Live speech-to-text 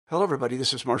Hello, everybody.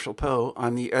 This is Marshall Poe.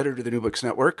 I'm the editor of the New Books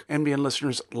Network. NBN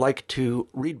listeners like to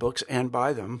read books and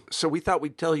buy them. So we thought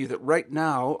we'd tell you that right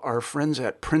now, our friends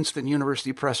at Princeton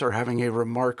University Press are having a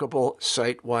remarkable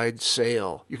site-wide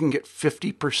sale. You can get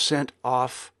 50%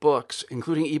 off books,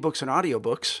 including ebooks and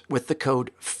audiobooks, with the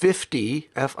code 50,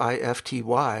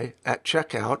 F-I-F-T-Y, at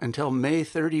checkout until May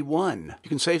 31. You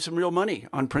can save some real money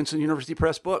on Princeton University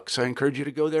Press books. I encourage you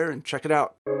to go there and check it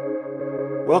out.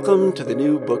 Welcome to the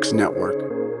New Books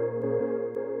Network.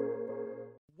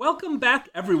 Welcome back,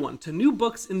 everyone, to New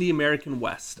Books in the American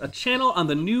West, a channel on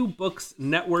the New Books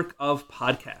network of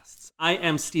podcasts. I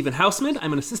am Stephen Hausman.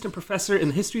 I'm an assistant professor in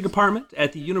the history department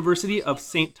at the University of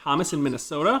St. Thomas in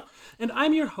Minnesota, and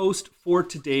I'm your host for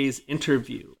today's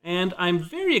interview. And I'm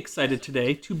very excited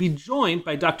today to be joined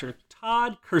by Dr.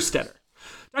 Todd Kerstetter.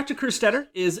 Dr. Kerstetter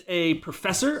is a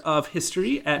professor of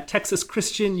history at Texas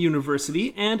Christian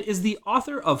University and is the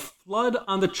author of Flood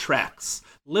on the Tracks: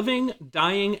 Living,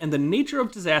 Dying, and the Nature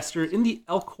of Disaster in the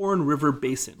Elkhorn River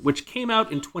Basin, which came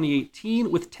out in 2018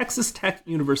 with Texas Tech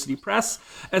University Press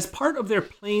as part of their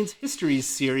Plains Histories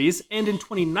series, and in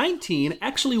 2019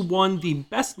 actually won the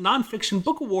Best Nonfiction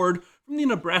Book Award from the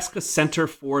Nebraska Center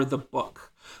for the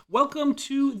Book. Welcome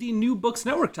to the New Books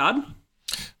Network, Todd.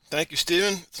 Thank you,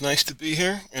 Stephen. It's nice to be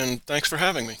here, and thanks for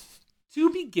having me. To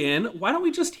begin, why don't we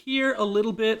just hear a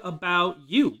little bit about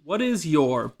you? What is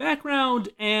your background,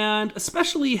 and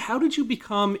especially how did you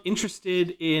become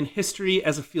interested in history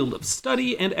as a field of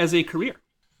study and as a career?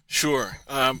 Sure.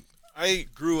 I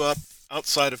grew up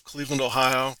outside of Cleveland,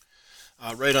 Ohio,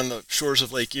 right on the shores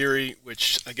of Lake Erie,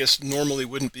 which I guess normally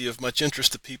wouldn't be of much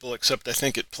interest to people, except I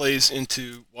think it plays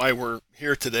into why we're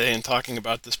here today and talking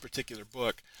about this particular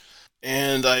book.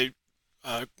 And I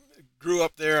grew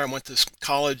up there. I went to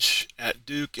college at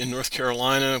Duke in North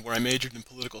Carolina, where I majored in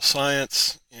political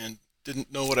science and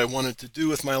didn't know what I wanted to do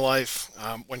with my life.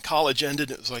 When college ended,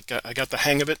 it was like I got the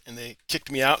hang of it, and they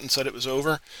kicked me out and said it was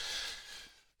over.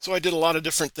 So I did a lot of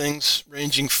different things,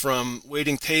 ranging from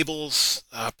waiting tables,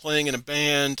 playing in a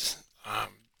band,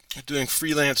 doing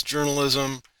freelance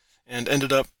journalism, and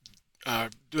ended up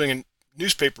doing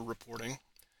newspaper reporting.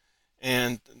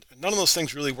 And none of those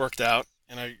things really worked out,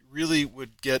 and I really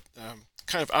would get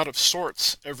kind of out of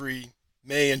sorts every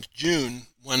May and June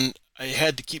when I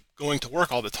had to keep going to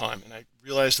work all the time. And I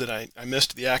realized that I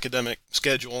missed the academic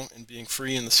schedule and being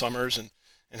free in the summers and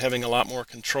having a lot more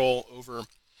control over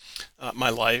my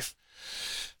life.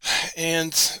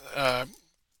 And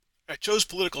I chose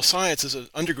political science as an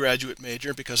undergraduate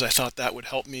major because I thought that would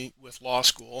help me with law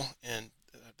school, and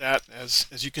that,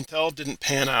 as you can tell, didn't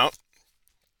pan out.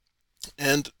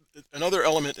 And another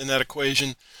element in that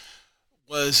equation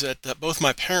was that both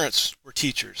my parents were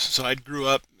teachers. So I grew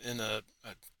up in a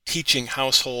teaching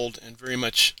household and very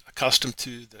much accustomed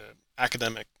to the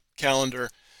academic calendar.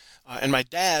 And my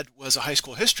dad was a high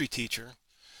school history teacher.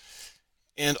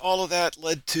 And all of that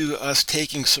led to us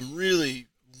taking some really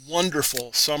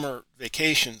wonderful summer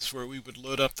vacations where we would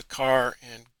load up the car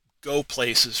and go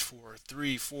places for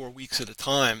 3-4 weeks at a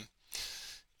time.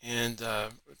 And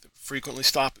frequently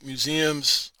stop at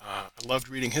museums. I loved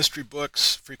reading history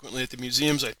books. Frequently at the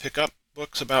museums, I'd pick up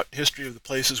books about history of the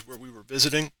places where we were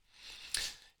visiting.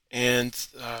 And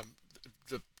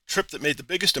the trip that made the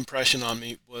biggest impression on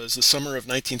me was the summer of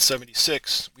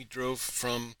 1976. We drove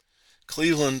from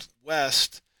Cleveland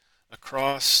west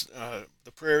across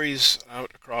the prairies,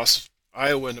 out across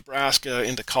Iowa, Nebraska,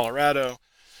 into Colorado,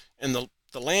 and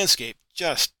the landscape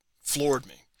just floored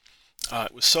me.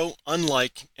 It was so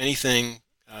unlike anything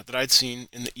that I'd seen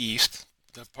in the East.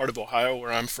 The part of Ohio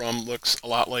where I'm from looks a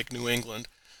lot like New England.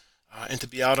 And to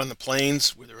be out on the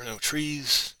plains where there were no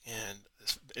trees and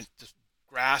just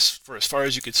grass for as far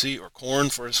as you could see, or corn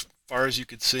for as far as you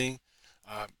could see,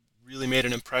 really made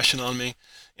an impression on me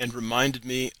and reminded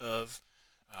me of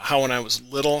how when I was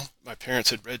little, my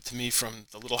parents had read to me from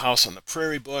the Little House on the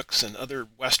Prairie books and other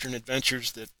Western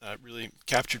adventures that really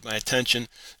captured my attention.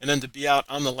 And then to be out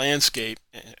on the landscape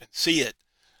and see it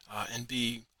and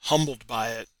be humbled by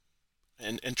it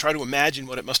and try to imagine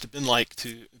what it must have been like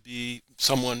to be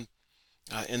someone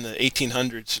in the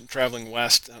 1800s traveling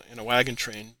west in a wagon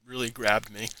train really grabbed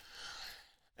me.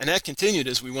 And that continued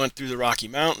as we went through the Rocky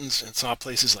Mountains and saw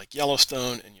places like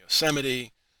Yellowstone and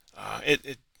Yosemite.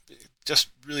 It just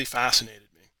really fascinated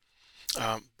me.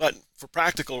 But for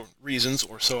practical reasons,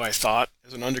 or so I thought,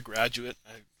 as an undergraduate,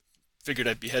 I figured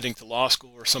I'd be heading to law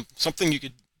school or something you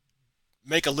could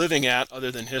make a living at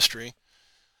other than history.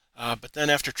 But then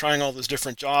after trying all those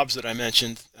different jobs that I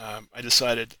mentioned, I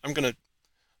decided I'm going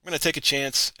to take a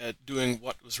chance at doing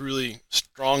what was really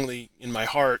strongly in my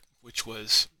heart, which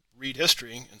was read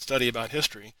history and study about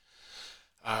history.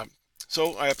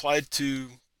 So I applied to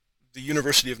the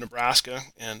University of Nebraska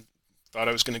and thought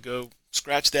I was going to go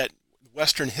scratch that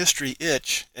Western history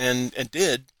itch, and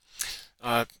did.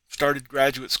 Started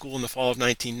graduate school in the fall of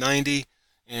 1990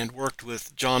 and worked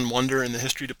with John Wonder in the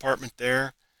history department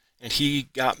there. And he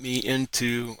got me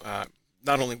into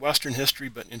not only Western history,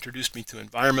 but introduced me to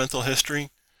environmental history.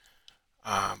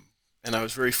 And I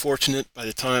was very fortunate by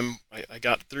the time I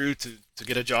got through to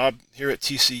get a job here at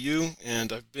TCU,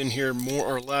 and I've been here more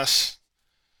or less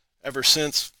ever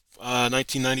since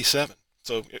 1997.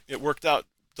 So it worked out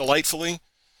delightfully,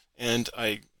 and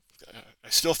I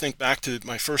still think back to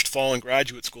my first fall in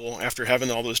graduate school after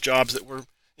having all those jobs that were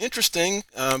interesting,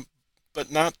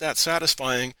 but not that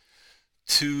satisfying.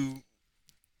 To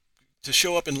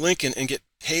show up in Lincoln and get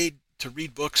paid to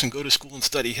read books and go to school and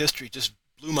study history just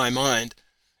blew my mind.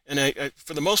 And I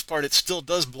for the most part, it still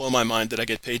does blow my mind that I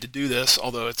get paid to do this,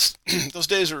 although it's those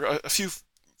days are a few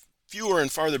fewer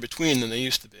and farther between than they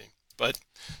used to be. But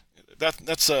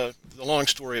that's the long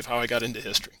story of how I got into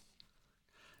history.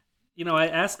 You know, I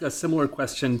ask a similar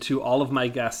question to all of my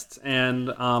guests, and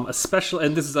especially,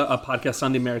 and this is a podcast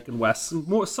on the American West.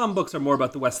 Some books are more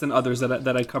about the West than others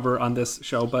that I cover on this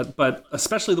show, but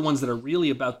especially the ones that are really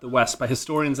about the West by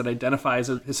historians that identify as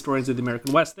historians of the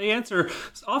American West. They answer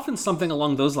often something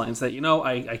along those lines that, you know,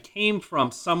 I came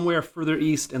from somewhere further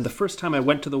east, and the first time I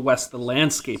went to the West, the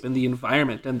landscape and the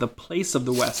environment and the place of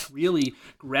the West really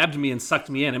grabbed me and sucked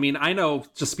me in. I mean, I know,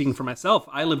 just speaking for myself,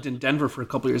 I lived in Denver for a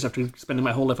couple of years after spending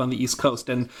my whole life on the East Coast,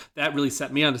 and that really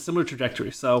set me on a similar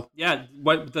trajectory. So yeah,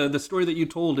 what the story that you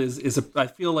told is I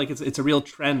feel like it's a real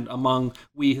trend among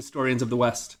we historians of the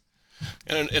West.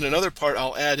 And another part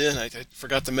I'll add in, I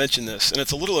forgot to mention this, and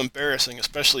it's a little embarrassing,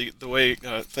 especially the way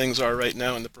things are right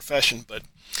now in the profession, but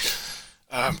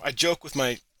I joke with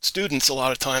my students a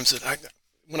lot of times that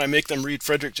when I make them read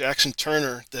Frederick Jackson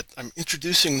Turner, that I'm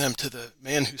introducing them to the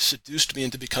man who seduced me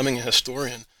into becoming a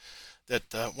historian. That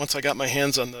once I got my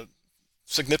hands on the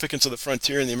significance of the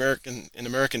frontier in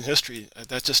American history,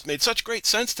 that just made such great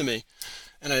sense to me.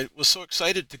 And I was so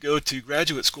excited to go to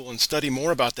graduate school and study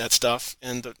more about that stuff.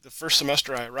 And the first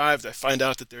semester I arrived, I find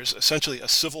out that there's essentially a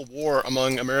civil war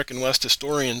among American West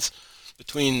historians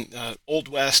between Old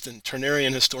West and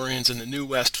Turnerian historians and the New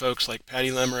West folks like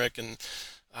Patty Lemerick and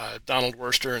Donald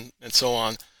Worster and so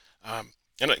on.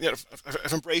 And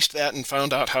I've embraced that and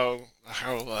found out how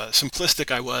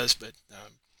simplistic I was, but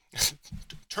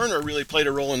Turner really played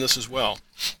a role in this as well.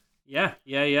 Yeah.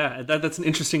 That's an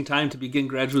interesting time to begin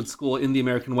graduate school in the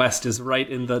American West, is right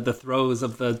in the throes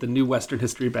of the new Western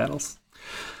history battles.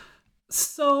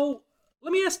 So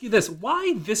let me ask you this.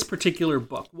 Why this particular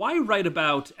book? Why write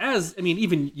about,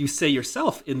 even you say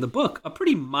yourself in the book, a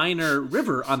pretty minor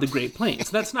river on the Great Plains?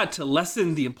 That's not to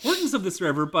lessen the importance of this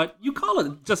river, but you call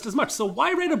it just as much. So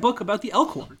why write a book about the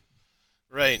Elkhorn?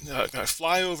 Right.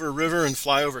 Flyover river and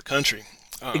flyover country.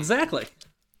 Exactly.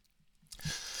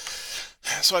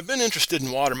 So I've been interested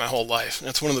in water my whole life.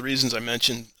 That's one of the reasons I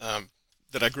mentioned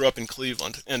that I grew up in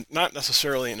Cleveland, and not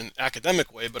necessarily in an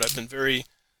academic way, but I've been very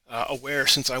aware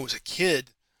since I was a kid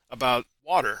about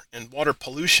water and water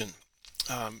pollution.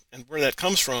 And where that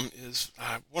comes from is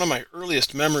one of my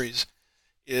earliest memories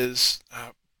is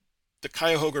the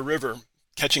Cuyahoga River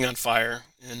catching on fire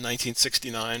in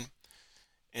 1969.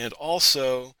 And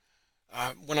also,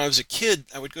 when I was a kid,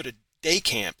 I would go to day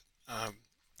camp,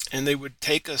 and they would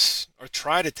take us, or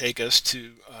try to take us,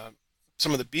 to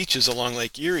some of the beaches along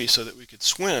Lake Erie so that we could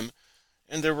swim.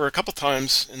 And there were a couple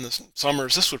times in the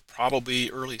summers, this was probably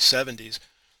early 70s,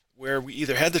 where we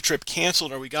either had the trip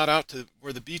canceled or we got out to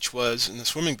where the beach was, in the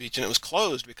swimming beach, and it was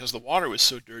closed because the water was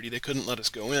so dirty they couldn't let us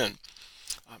go in.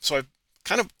 So I've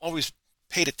kind of always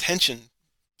paid attention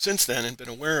since then and been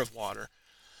aware of water.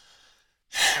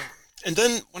 And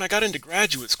then when I got into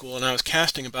graduate school and I was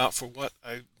casting about for what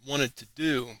I wanted to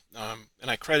do,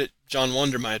 and I credit John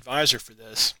Wonder, my advisor, for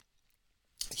this,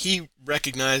 he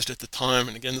recognized at the time,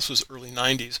 and again this was early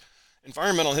 90s,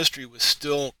 environmental history was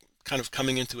still kind of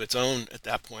coming into its own at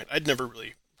that point. I'd never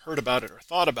really heard about it or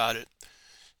thought about it,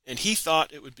 and he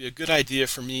thought it would be a good idea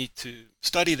for me to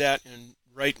study that and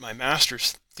write my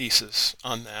master's thesis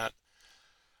on that,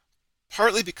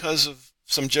 partly because of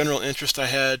some general interest I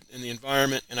had in the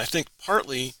environment, and I think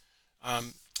partly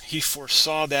he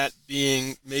foresaw that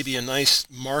being maybe a nice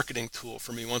marketing tool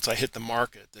for me once I hit the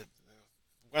market. That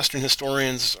Western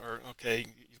historians are, okay,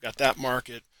 you've got that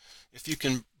market. If you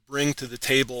can bring to the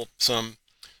table some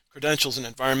credentials in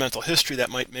environmental history, that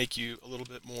might make you a little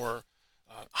bit more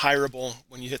hireable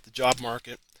when you hit the job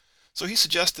market. So he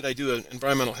suggested I do an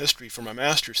environmental history for my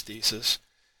master's thesis,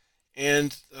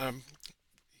 and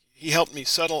he helped me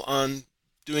settle on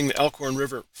doing the Elkhorn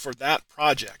River for that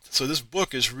project. So this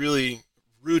book is really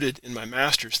rooted in my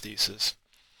master's thesis.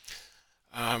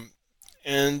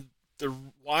 And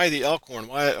why the Elkhorn?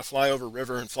 Why a flyover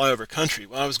river and flyover country?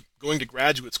 Well, I was going to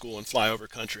graduate school in flyover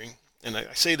country, and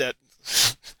I say that,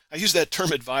 I use that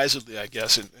term advisedly, I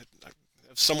guess. As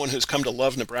someone who's come to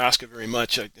love Nebraska very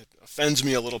much, it offends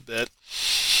me a little bit,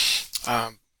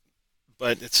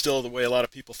 but it's still the way a lot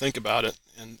of people think about it,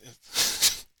 and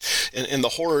the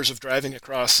horrors of driving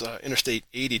across Interstate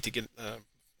 80 to get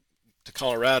to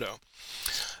Colorado.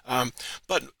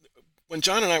 But when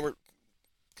John and I were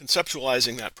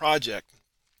conceptualizing that project,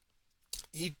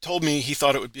 he told me he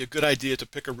thought it would be a good idea to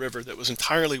pick a river that was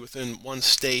entirely within one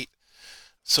state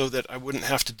so that I wouldn't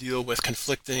have to deal with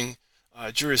conflicting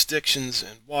jurisdictions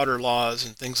and water laws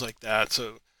and things like that.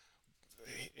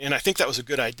 And I think that was a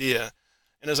good idea.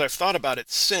 And as I've thought about it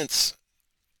since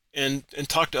and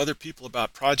talked to other people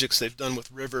about projects they've done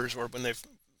with rivers, or when they've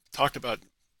talked about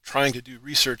trying to do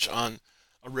research on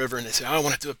a river and they say, I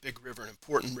want to do a big river, an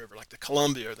important river like the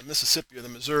Columbia or the Mississippi or the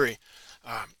Missouri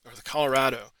or the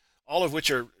Colorado, all of which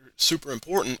are super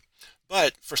important.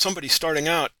 But for somebody starting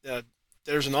out,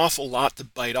 there's an awful lot to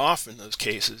bite off in those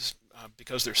cases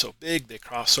because they're so big, they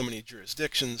cross so many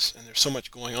jurisdictions, and there's so much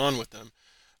going on with them.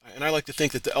 And I like to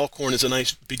think that the Elkhorn is a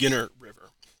nice beginner river.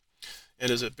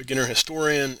 And as a beginner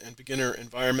historian and beginner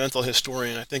environmental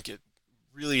historian, I think it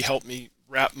really helped me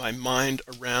wrap my mind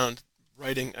around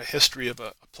writing a history of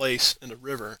a place and a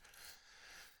river.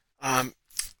 And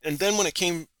then when it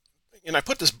came, and I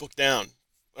put this book down,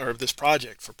 or this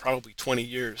project, for probably 20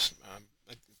 years.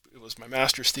 It was my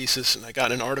master's thesis, and I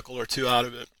got an article or two out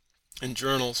of it in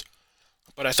journals,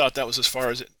 but I thought that was as far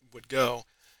as it would go.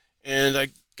 And I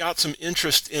got some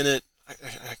interest in it.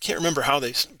 I can't remember how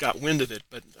they got wind of it,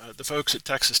 but the folks at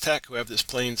Texas Tech who have this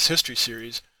Plains History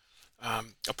series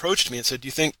approached me and said, do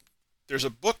you think there's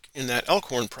a book in that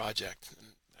Elkhorn project? And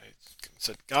I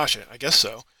said, gosh, I guess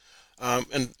so.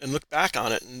 And looked back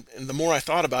on it, and the more I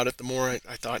thought about it, the more I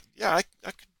thought, yeah, I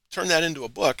could turn that into a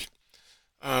book.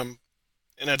 And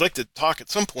I'd like to talk at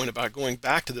some point about going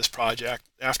back to this project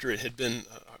after it had been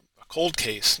a cold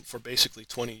case for basically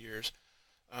 20 years.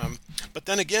 But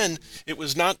then again, it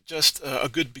was not just a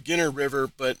good beginner river,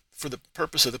 but for the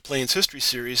purpose of the Plains History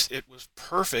series, it was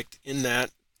perfect in that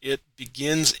it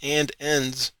begins and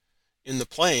ends in the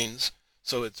Plains.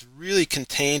 So it's really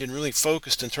contained and really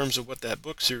focused in terms of what that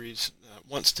book series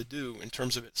wants to do in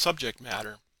terms of its subject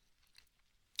matter.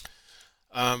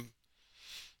 And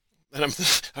I'm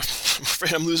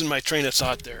afraid I'm losing my train of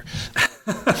thought there.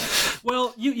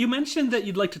 Well, you mentioned that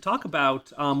you'd like to talk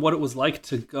about what it was like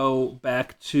to go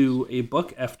back to a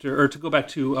book after, or to go back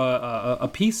to a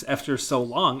piece after so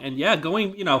long. And yeah,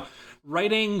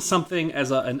 writing something as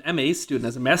an MA student,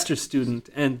 as a master's student,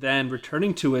 and then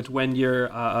returning to it when you're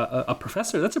a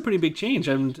professor, that's a pretty big change.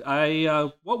 And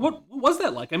what was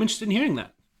that like? I'm interested in hearing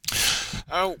that.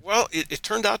 Well, it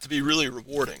turned out to be really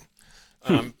rewarding.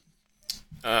 And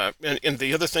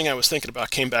the other thing I was thinking about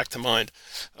came back to mind.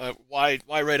 Why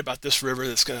write about this river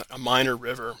that's a minor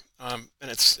river? And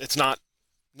it's not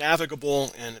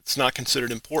navigable, and it's not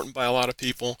considered important by a lot of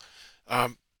people.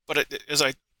 But as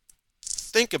I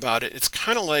think about it, it's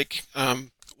kind of like,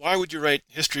 why would you write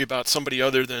history about somebody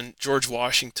other than George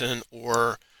Washington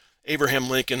or Abraham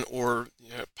Lincoln or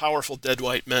powerful dead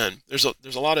white men? There's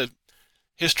a lot of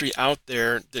history out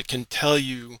there that can tell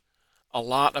you a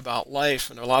lot about life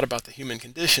and a lot about the human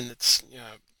condition. It's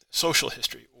social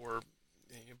history or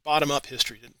bottom-up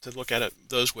history to look at it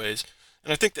those ways.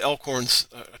 And I think the Elkhorn's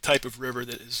a type of river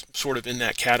that is sort of in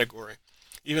that category,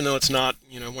 even though it's not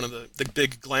one of the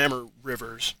big glamour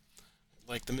rivers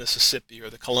like the Mississippi or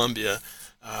the Columbia.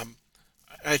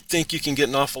 I think you can get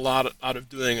an awful lot out of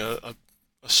doing a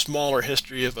smaller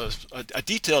history of a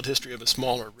detailed history of a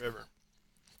smaller river.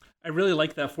 I really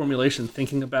like that formulation,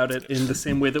 thinking about it in the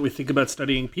same way that we think about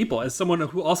studying people. As someone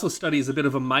who also studies a bit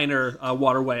of a minor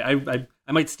waterway,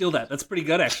 I might steal that. That's pretty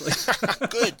good, actually.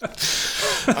 Good.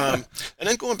 And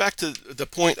then going back to the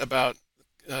point about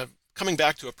coming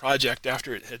back to a project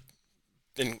after it had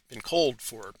been cold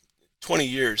for 20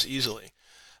 years easily,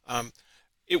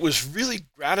 it was really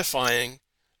gratifying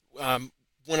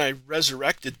when I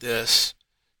resurrected this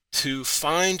to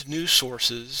find new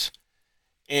sources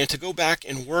and to go back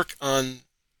and work on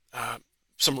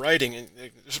some writing. And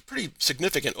there's a pretty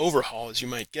significant overhaul, as you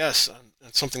might guess,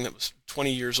 on something that was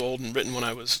 20 years old and written when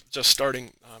I was just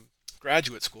starting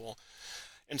graduate school.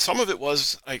 And some of it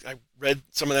was, I read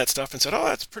some of that stuff and said, oh,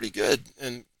 that's pretty good.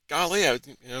 And golly,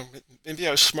 maybe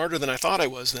I was smarter than I thought I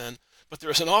was then. But there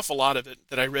was an awful lot of it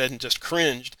that I read and just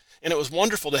cringed. And it was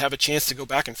wonderful to have a chance to go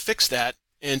back and fix that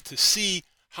and to see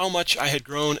how much I had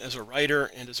grown as a writer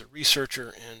and as a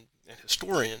researcher and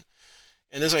historian.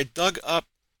 And as I dug up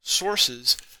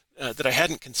sources that I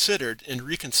hadn't considered and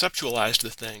reconceptualized the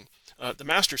thing, the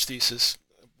master's thesis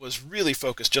was really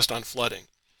focused just on flooding.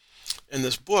 And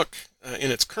this book,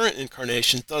 in its current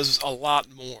incarnation, does a lot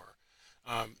more.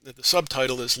 The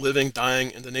subtitle is Living,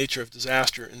 Dying, and the Nature of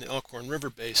Disaster in the Elkhorn River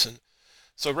Basin.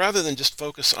 So rather than just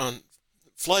focus on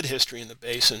flood history in the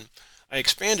basin, I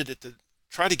expanded it to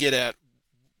try to get at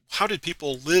how did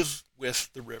people live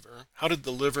with the river? How did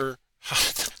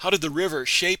the river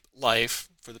shape life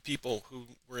for the people who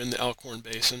were in the Elkhorn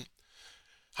Basin?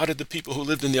 How did the people who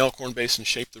lived in the Elkhorn Basin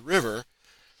shape the river?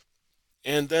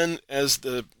 And then as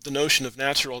the notion of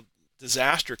natural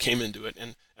disaster came into it,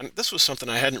 and this was something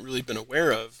I hadn't really been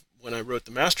aware of when I wrote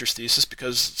the master's thesis,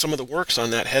 because some of the works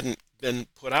on that hadn't been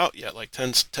put out yet, like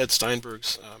Ted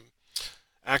Steinberg's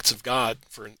Acts of God,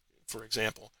 for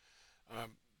example,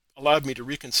 allowed me to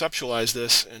reconceptualize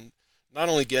this and not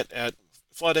only get at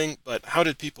flooding, but how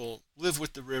did people live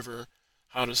with the river?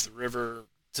 How does the river,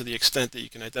 to the extent that you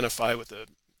can identify with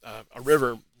a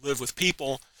river, live with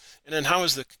people? And then how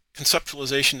has the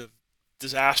conceptualization of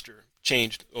disaster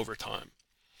changed over time?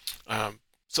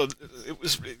 So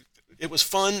it was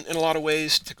fun in a lot of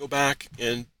ways to go back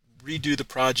and redo the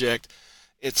project.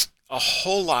 It's a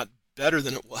whole lot better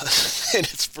than it was in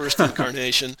its first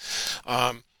incarnation.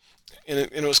 And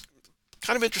it was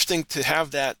kind of interesting to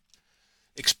have that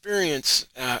experience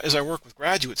as I work with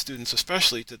graduate students,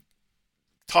 especially to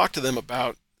talk to them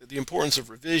about the importance of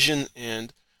revision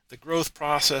and the growth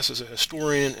process as a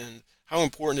historian, and how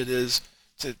important it is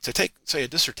to take, say, a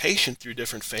dissertation through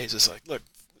different phases. Like, look,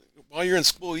 while you're in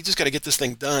school, you just got to get this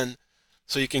thing done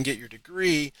so you can get your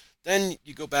degree. Then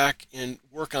you go back and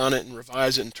work on it and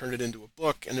revise it and turn it into a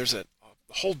book. And there's a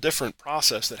whole different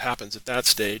process that happens at that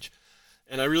stage.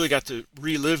 And I really got to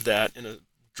relive that in a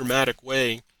dramatic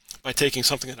way by taking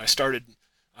something that I started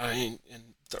in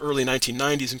the early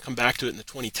 1990s and come back to it in the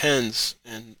 2010s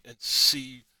and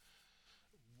see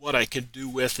what I could do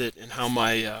with it, and how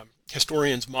my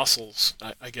historian's muscles,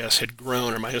 I guess, had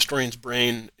grown, or my historian's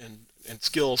brain and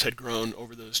skills had grown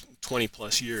over those 20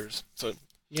 plus years. So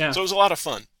it was a lot of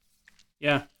fun.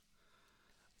 Yeah.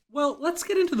 Well, let's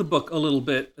get into the book a little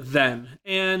bit then,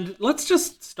 and let's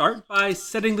just start by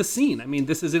setting the scene. I mean,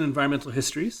 this is an environmental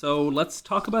history, so let's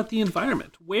talk about the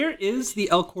environment. Where is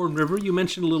the Elkhorn River? You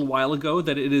mentioned a little while ago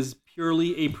that it is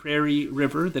purely a prairie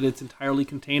river, that it's entirely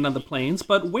contained on the plains,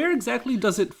 but where exactly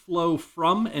does it flow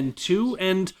from and to,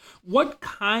 and what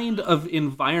kind of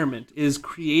environment is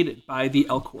created by the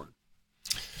Elkhorn?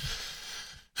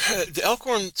 The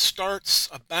Elkhorn starts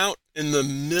about in the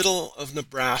middle of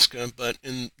Nebraska, but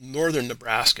in northern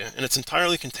Nebraska, and it's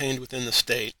entirely contained within the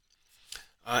state.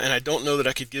 And I don't know that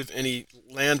I could give any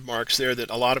landmarks there that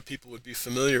a lot of people would be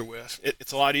familiar with.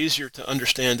 It's a lot easier to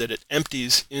understand that it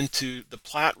empties into the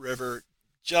Platte River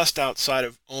just outside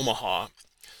of Omaha.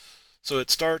 So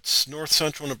it starts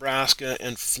north-central Nebraska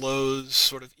and flows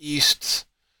sort of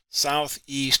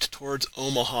southeast towards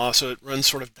Omaha. So it runs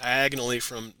sort of diagonally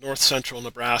from north-central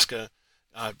Nebraska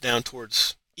down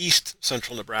towards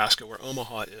east-central Nebraska, where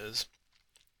Omaha is.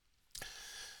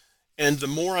 And the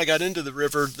more I got into the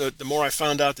river, the more I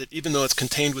found out that even though it's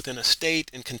contained within a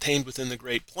state and contained within the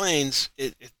Great Plains,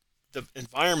 the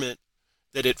environment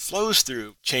that it flows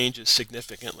through changes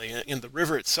significantly. And the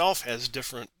river itself has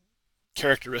different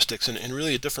characteristics and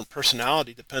really a different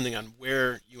personality depending on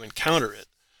where you encounter it.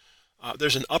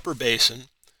 There's an upper basin,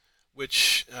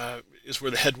 which is where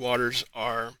the headwaters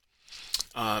are,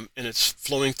 and it's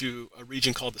flowing through a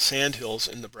region called the Sandhills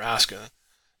in Nebraska.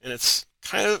 And it's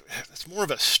more of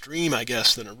a stream, I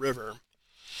guess, than a river.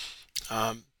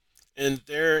 And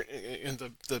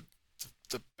the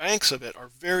banks of it are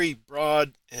very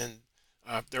broad, and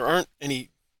there aren't any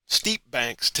steep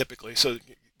banks typically. So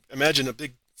imagine a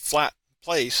big flat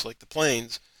place like the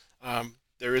plains.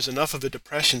 There is enough of a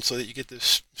depression so that you get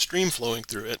this stream flowing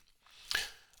through it.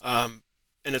 And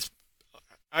it's,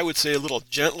 I would say, a little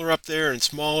gentler up there and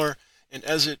smaller. And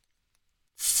as it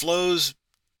flows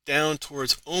down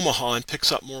towards Omaha and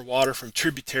picks up more water from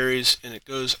tributaries, and it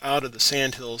goes out of the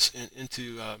Sandhills and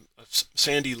into a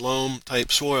sandy loam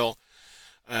type soil,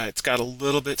 it's got a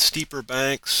little bit steeper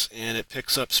banks, and it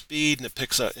picks up speed, and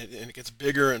it gets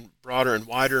bigger and broader and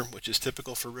wider, which is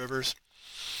typical for rivers.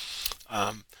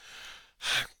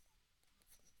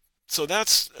 So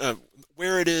that's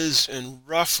where it is and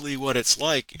roughly what it's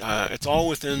like. It's all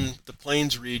within the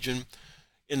Plains region.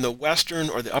 In the western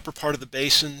or the upper part of the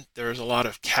basin, there's a lot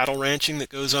of cattle ranching that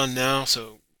goes on now,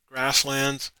 so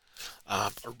grasslands.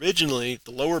 Originally,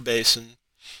 the lower basin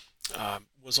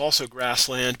was also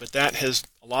grassland, but that has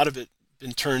a lot of it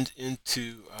been turned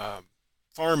into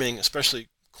farming, especially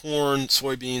corn,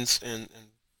 soybeans, and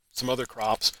some other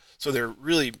crops. So they're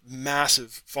really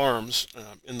massive farms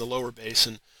in the lower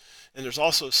basin. And there's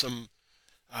also some,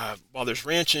 while there's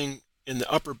ranching in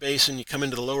the upper basin, you come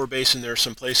into the lower basin, there are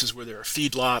some places where there are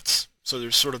feedlots. So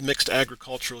there's sort of mixed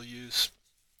agricultural use.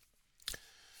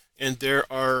 And there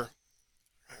are,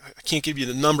 I can't give you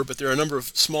the number, but there are a number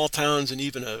of small towns and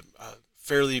even a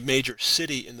fairly major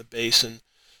city in the basin.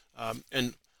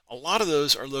 And a lot of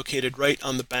those are located right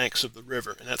on the banks of the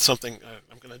river. And that's something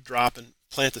I'm going to drop and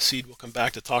plant the seed. We'll come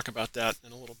back to talk about that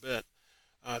in a little bit.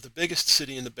 The biggest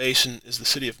city in the basin is the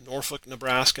city of Norfolk,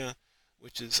 Nebraska,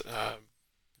 which is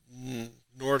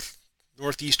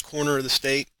northeast corner of the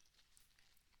state.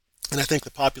 And I think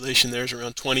the population there is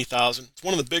around 20,000. It's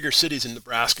one of the bigger cities in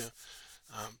Nebraska.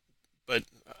 But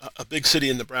a big city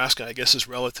in Nebraska, I guess, is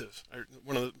relative.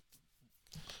 One of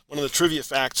the trivia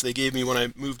facts they gave me when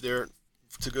I moved there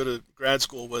to go to grad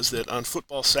school was that on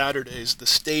football Saturdays, the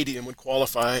stadium would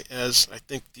qualify as, I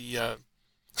think, the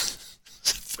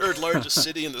third largest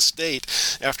city in the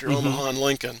state after Omaha and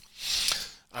Lincoln.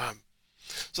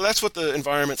 So that's what the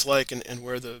environment's like and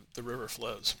where the river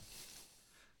flows.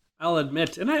 I'll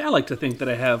admit, and I like to think that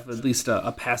I have at least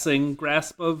a passing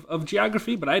grasp of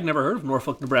geography, but I'd never heard of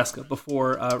Norfolk, Nebraska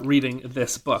before reading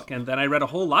this book. And then I read a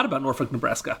whole lot about Norfolk,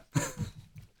 Nebraska.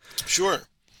 Sure.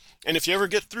 And if you ever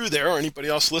get through there, or anybody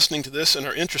else listening to this and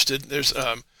are interested, there's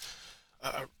a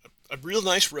real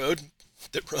nice road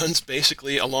that runs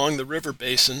basically along the river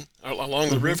basin, along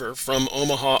the river from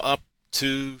Omaha up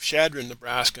to Chadron,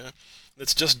 Nebraska.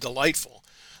 It's just delightful.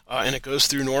 And it goes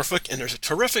through Norfolk, and there's a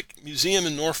terrific museum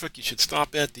in Norfolk you should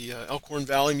stop at, the Elkhorn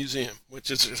Valley Museum,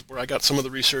 which is where I got some of the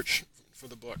research for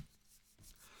the book.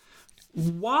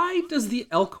 Why does the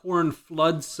Elkhorn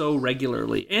flood so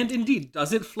regularly? And indeed,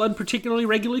 does it flood particularly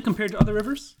regularly compared to other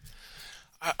rivers?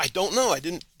 I don't know. I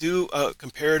didn't do a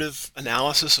comparative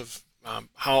analysis of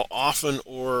how often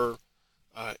or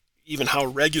even how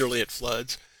regularly it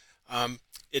floods.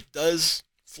 It does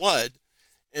flood,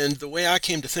 and the way I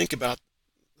came to think about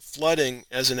flooding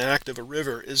as an act of a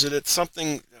river is that it's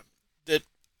something that,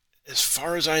 as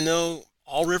far as I know,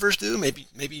 all rivers do.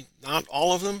 Maybe not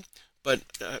all of them, but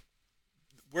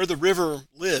where the river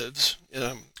lives,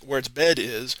 where its bed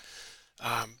is,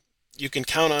 you can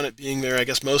count on it being there, I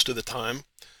guess, most of the time.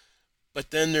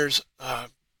 But then there's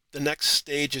the next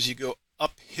stage as you go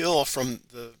uphill from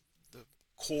the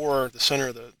core, the center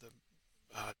of the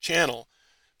channel,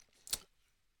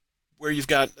 where you've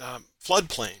got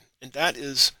floodplain. And that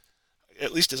is,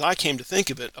 at least as I came to think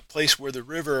of it, a place where the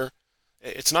river,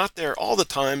 it's not there all the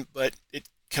time, but it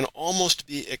can almost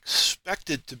be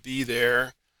expected to be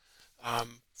there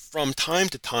from time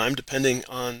to time, depending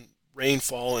on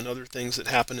rainfall and other things that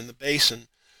happen in the basin.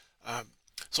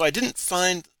 So I didn't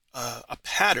find a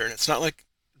pattern. It's not like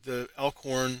the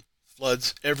Elkhorn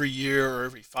floods every year or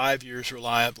every 5 years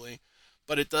reliably,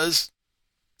 but it does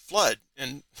flood.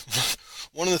 And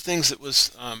one of the things that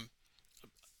was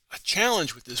a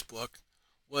challenge with this book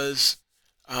was,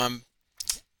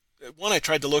 one, I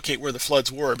tried to locate where the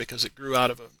floods were because it grew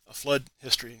out of a flood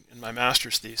history in my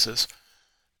master's thesis.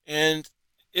 And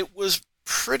it was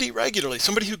pretty regularly.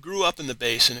 Somebody who grew up in the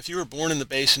basin, if you were born in the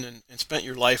basin and spent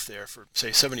your life there for,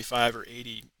 say, 75 or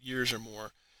 80 years or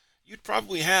more, you'd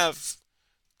probably have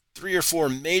 3 or 4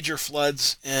 major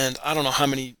floods and I don't know how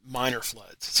many minor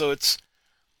floods. So it's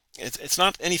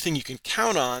not anything you can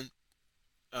count on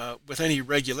with any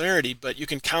regularity, but you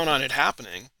can count on it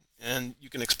happening, and you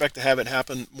can expect to have it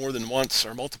happen more than once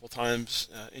or multiple times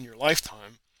in your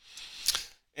lifetime.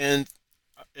 And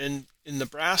in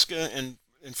Nebraska, and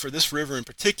for this river in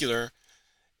particular,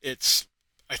 it's,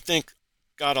 I think,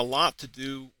 got a lot to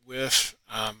do with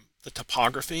the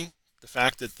topography, the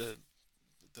fact that the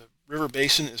river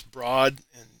basin is broad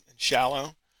and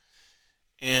shallow,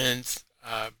 and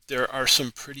there are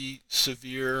some pretty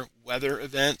severe weather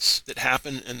events that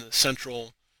happen in the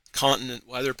central continent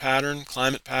weather pattern,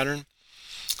 climate pattern.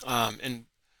 And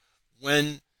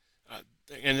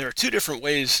there are 2 different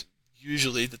ways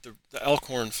usually that the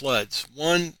Elkhorn floods.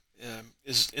 One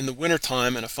is in the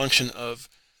wintertime and a function of,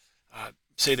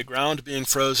 say, the ground being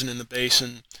frozen in the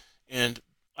basin and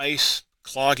ice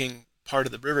clogging part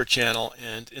of the river channel.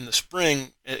 And in the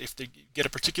spring, if they get a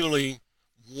particularly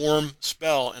warm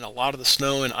spell and a lot of the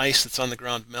snow and ice that's on the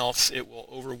ground melts, it will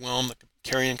overwhelm the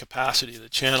carrying capacity of the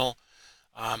channel,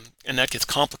 and that gets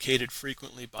complicated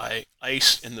frequently by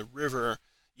ice in the river.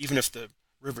 Even if the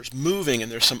river's moving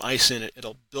and there's some ice in it,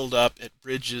 it'll build up at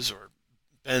bridges or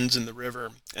bends in the river,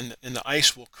 and the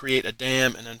ice will create a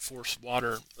dam and then force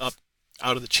water up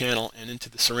out of the channel and into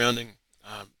the surrounding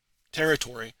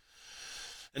territory.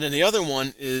 And then the other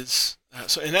one is,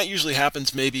 and that usually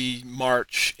happens maybe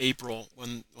March, April,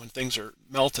 when things are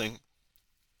melting.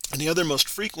 And the other most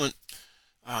frequent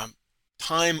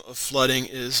time of flooding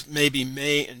is maybe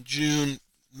May and June,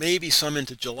 maybe some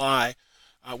into July,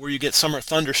 where you get summer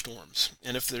thunderstorms.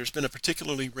 And if there's been a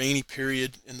particularly rainy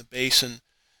period in the basin,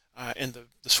 and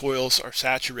the soils are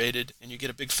saturated, and you get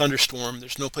a big thunderstorm,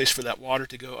 there's no place for that water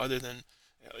to go other than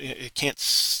it can't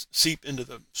seep into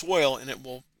the soil, and it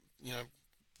will,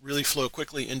 really flow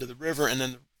quickly into the river, and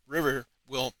then the river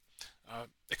will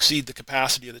exceed the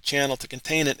capacity of the channel to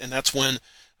contain it, and that's when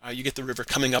you get the river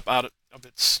coming up out of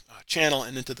its channel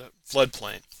and into the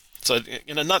floodplain. So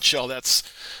in a nutshell, that's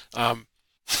an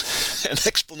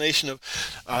explanation of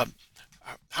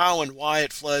how and why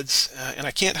it floods, and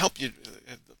I can't help you.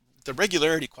 The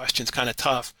regularity question is kind of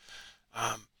tough,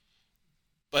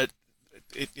 but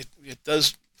it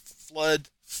does flood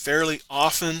fairly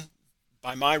often,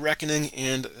 by my reckoning,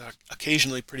 and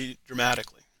occasionally pretty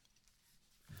dramatically.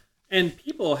 And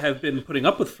people have been putting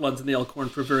up with floods in the Elkhorn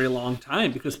for a very long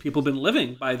time because people have been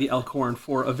living by the Elkhorn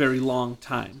for a very long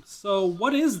time. So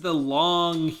what is the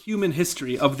long human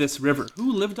history of this river?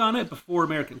 Who lived on it before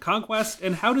American conquest,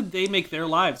 and how did they make their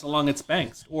lives along its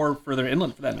banks, or further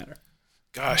inland for that matter?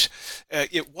 Gosh,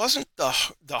 it wasn't the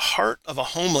heart of a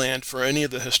homeland for any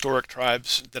of the historic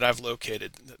tribes that I've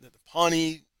located. The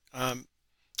Pawnee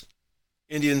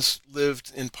Indians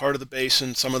lived in part of the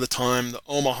basin some of the time. The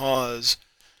Omahas,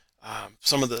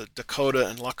 some of the Dakota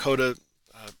and Lakota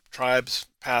tribes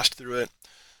passed through it.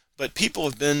 But people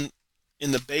have been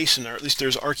in the basin, or at least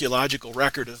there's archaeological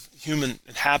record of human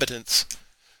inhabitants.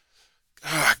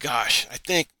 Gosh, I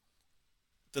think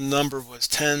the number was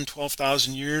 10,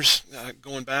 12,000 years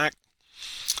going back.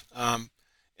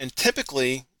 And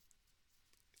typically,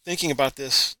 thinking about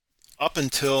this up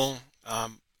until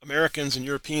Americans and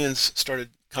Europeans started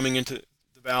coming into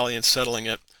the valley and settling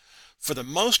it, for the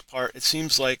most part, it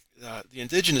seems like the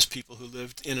indigenous people who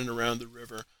lived in and around the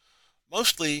river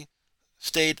mostly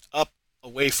stayed up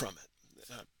away from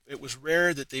it. It was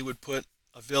rare that they would put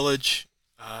a village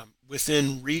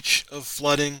within reach of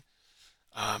flooding,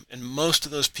 and most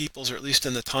of those peoples, or at least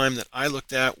in the time that I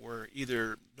looked at, were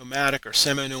either nomadic or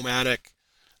semi-nomadic.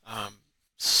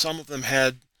 Some of them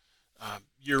had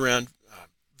year-round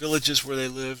villages where they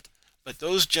lived, but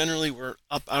those generally were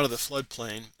up out of the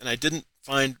floodplain, and I didn't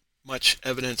find much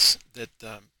evidence that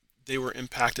they were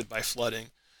impacted by flooding.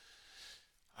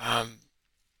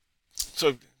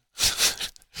 So,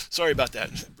 sorry about that.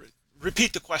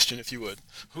 Repeat the question, if you would.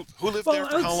 Who lived there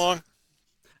for how long?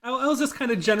 I was just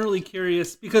kind of generally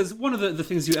curious, because one of the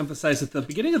things you emphasize at the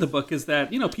beginning of the book is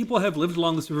that, people have lived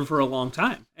along this river for a long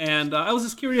time. And I was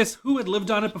just curious who had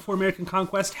lived on it before American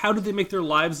conquest. How did they make their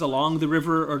lives along the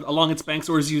river, or along its banks,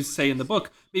 or as you say in the book,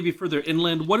 maybe further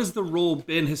inland? What has the role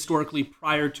been historically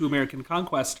prior to American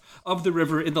conquest of the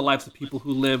river in the lives of people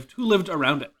who lived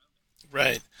around it?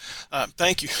 Right.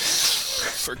 Thank you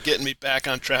for getting me back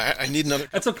on track. I need another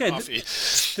cup of coffee.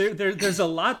 There's a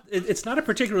lot. It's not a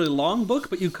particularly long book,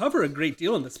 but you cover a great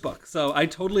deal in this book, so I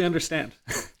totally understand.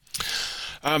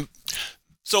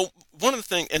 So one of the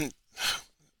things, and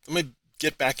let me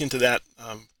get back into that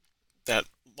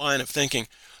line of thinking.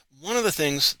 One of the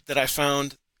things that I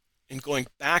found in going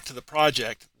back to the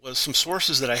project was some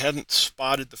sources that I hadn't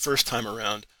spotted the first time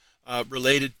around,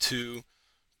 related to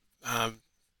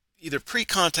either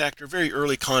pre-contact or very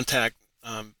early contact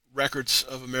records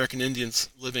of American Indians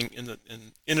living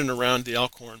in and around the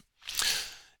Elkhorn.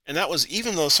 And that was,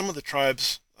 even though some of the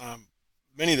tribes,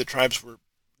 many of the tribes were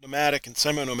nomadic and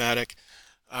semi-nomadic,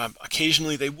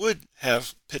 occasionally they would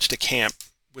have pitched a camp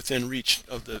within reach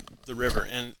of the river.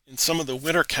 And in some of the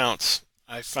winter counts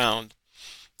I found,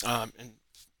 and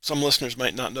some listeners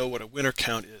might not know what a winter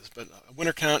count is, but a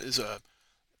winter count is a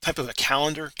type of a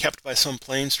calendar kept by some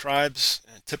plains tribes,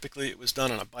 and typically it was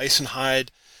done on a bison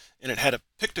hide, and it had a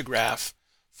pictograph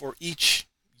for each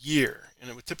year,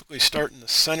 and it would typically start in the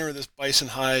center of this bison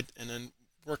hide and then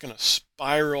work in a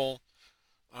spiral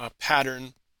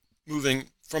pattern, moving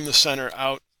from the center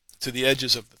out to the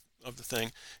edges of the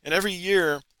thing. And every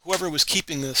year, whoever was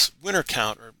keeping this winter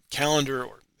count or calendar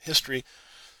or history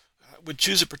would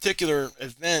choose a particular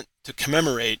event to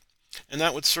commemorate, and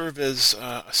that would serve as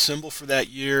a symbol for that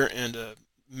year and a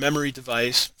memory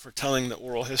device for telling the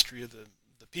oral history of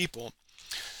the people.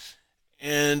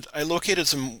 And I located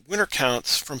some winter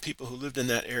counts from people who lived in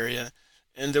that area,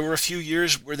 and there were a few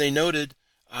years where they noted,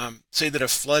 say that a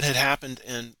flood had happened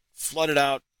and flooded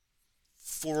out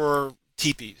 4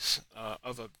 teepees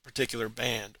of a particular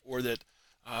band, or that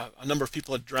a number of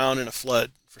people had drowned in a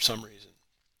flood for some reason.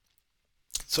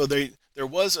 So they there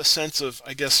was a sense of,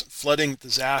 I guess, flooding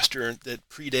disaster that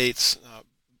predates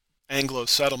Anglo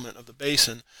settlement of the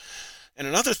basin. And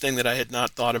another thing that I had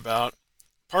not thought about,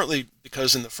 partly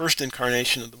because in the first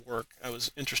incarnation of the work I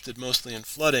was interested mostly in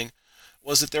flooding,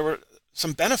 was that there were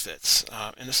some benefits,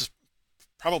 and this is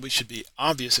probably should be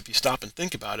obvious if you stop and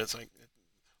think about it. It's like,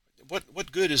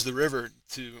 what good is the river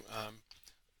to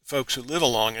folks who live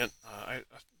along it? I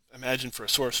imagine for a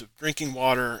source of drinking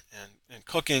water and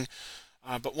cooking.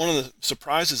 But one of the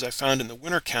surprises I found in the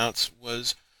winter counts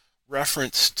was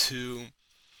reference to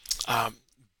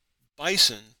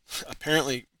bison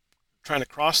apparently trying to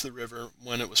cross the river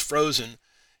when it was frozen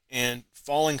and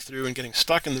falling through and getting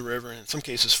stuck in the river, and in some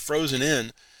cases frozen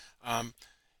in.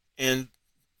 And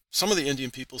some of the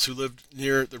Indian peoples who lived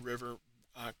near the river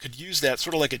could use that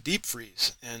sort of like a deep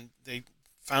freeze, and they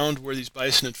found where these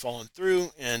bison had fallen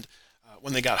through, and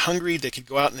when they got hungry, they could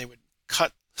go out and they would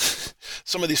cut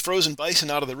some of these frozen bison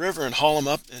out of the river and haul them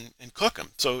up and cook them.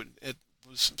 So it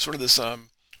was sort of this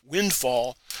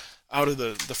windfall out of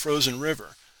the frozen river.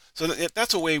 So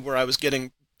that's a way where I was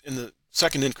getting, in the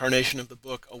second incarnation of the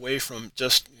book, away from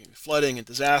just flooding and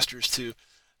disasters to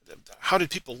how did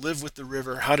people live with the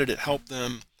river, how did it help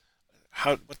them,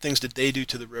 what things did they do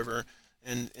to the river,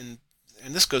 and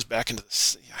this goes back into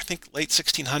the, I think, late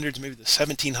 1600s, maybe the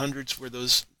 1700s, where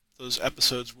those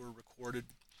episodes were recorded.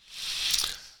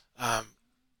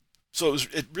 So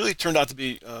it really turned out to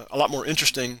be a lot more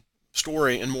interesting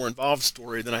story and more involved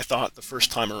story than I thought the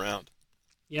first time around.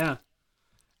 Yeah.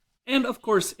 And of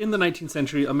course, in the 19th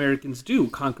century, Americans do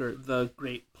conquer the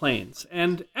Great Plains.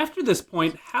 And after this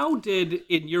point, how did,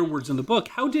 in your words in the book,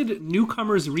 how did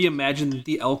newcomers reimagine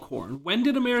the Elkhorn? When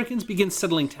did Americans begin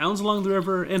settling towns along the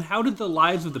river? And how did the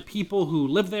lives of the people who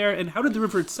lived there, and how did the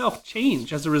river itself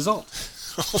change as a result?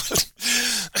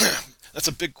 That's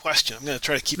a big question. I'm going to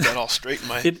try to keep that all straight in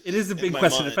my It is a big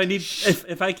question. Mind.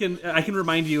 If I can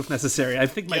remind you if necessary. I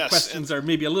think my questions are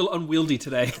maybe a little unwieldy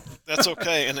today. That's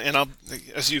okay. And I'll,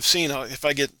 as you've seen, if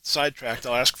I get sidetracked,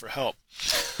 I'll ask for help.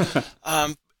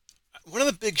 One of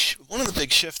the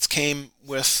big shifts came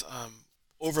with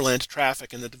overland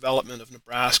traffic and the development of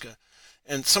Nebraska,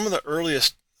 and some of the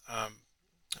earliest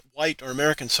white or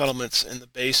American settlements in the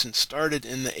basin started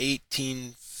in the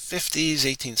 1850s,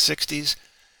 1860s.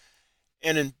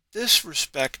 And in this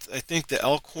respect, I think the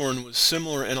Elkhorn was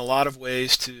similar in a lot of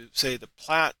ways to, say, the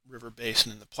Platte River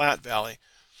Basin in the Platte Valley.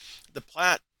 The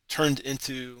Platte turned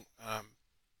into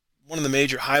one of the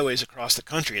major highways across the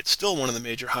country. It's still one of the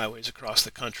major highways across the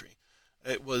country.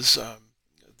 It was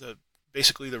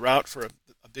basically the route for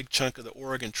a big chunk of the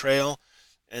Oregon Trail,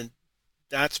 and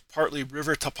that's partly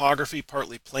river topography,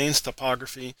 partly plains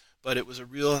topography, but it was a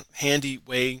real handy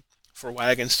way for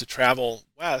wagons to travel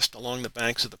west along the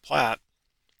banks of the Platte.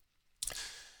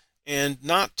 And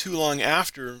not too long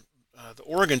after the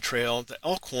Oregon Trail, the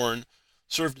Elkhorn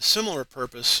served a similar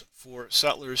purpose for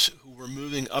settlers who were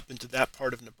moving up into that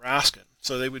part of Nebraska.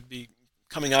 So they would be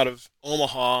coming out of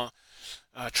Omaha,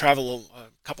 travel a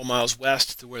couple miles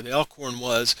west to where the Elkhorn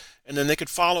was, and then they could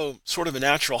follow sort of a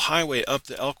natural highway up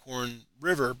the Elkhorn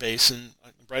River Basin,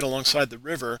 right alongside the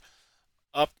river,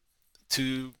 up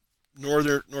to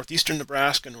northeastern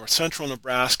Nebraska, north central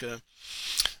Nebraska.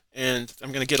 And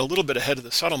I'm going to get a little bit ahead of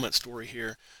the settlement story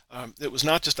here. It was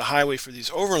not just a highway for these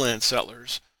overland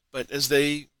settlers, but as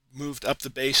they moved up the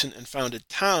basin and founded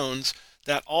towns,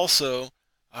 that also,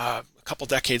 a couple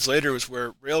decades later, was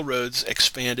where railroads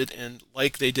expanded, and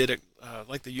like they did,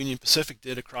 like the Union Pacific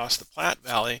did across the Platte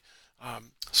Valley,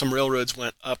 some railroads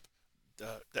went up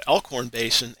the Elkhorn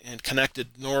Basin and connected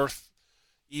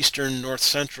northeastern, north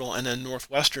central, and then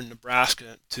northwestern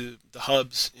Nebraska to the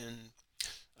hubs in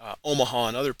Omaha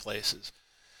and other places.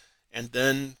 And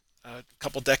then a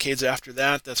couple decades after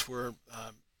that, that's where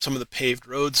some of the paved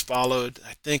roads followed.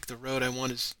 I think the road I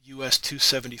want is US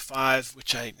 275,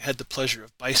 which I had the pleasure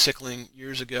of bicycling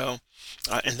years ago.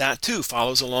 And that too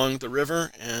follows along the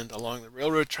river and along the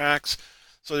railroad tracks.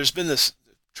 So there's been this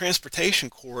transportation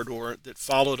corridor that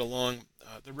followed along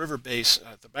the river base,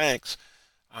 the banks,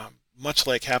 much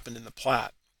like happened in the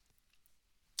Platte.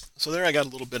 So there I got a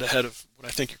little bit ahead of what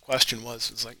I think your question was.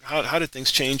 It's like, how did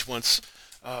things change once,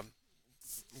 I'm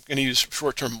going to use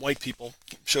short-term white people,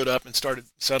 showed up and started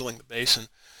settling the basin?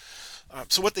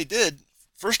 So what they did,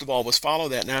 first of all, was follow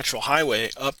that natural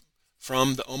highway up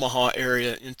from the Omaha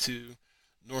area into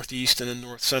northeast and then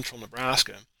north central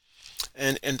Nebraska.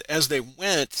 And as they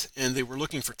went and they were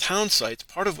looking for town sites,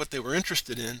 part of what they were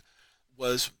interested in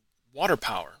was water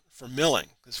power for milling,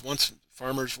 because once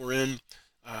farmers were in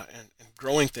and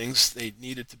growing things, they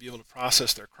needed to be able to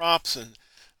process their crops, and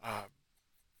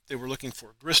They were looking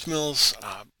for grist mills.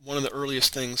 One of the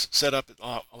earliest things set up at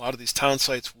a lot of these town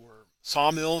sites were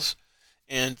sawmills,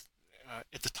 and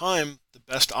at the time, the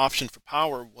best option for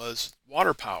power was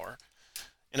water power,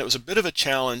 and it was a bit of a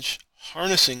challenge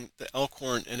harnessing the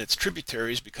Elkhorn and its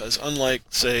tributaries because unlike,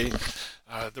 say,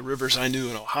 the rivers I knew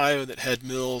in Ohio that had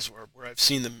mills or where I've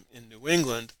seen them in New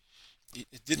England,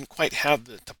 it didn't quite have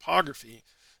the topography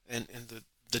and the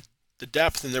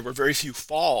depth, and there were very few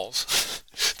falls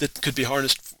that could be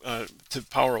harnessed to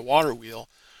power a water wheel.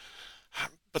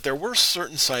 But there were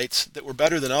certain sites that were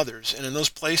better than others, and in those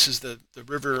places the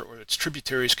river or its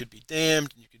tributaries could be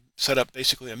dammed, and you could set up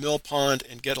basically a mill pond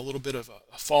and get a little bit of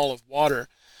a fall of water.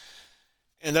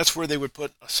 And that's where they would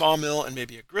put a sawmill and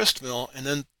maybe a grist mill, and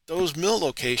then those mill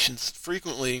locations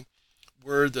frequently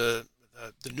were the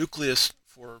nucleus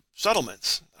for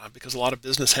settlements because a lot of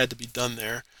business had to be done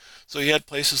there. So you had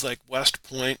places like West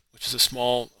Point, which is a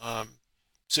small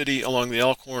city along the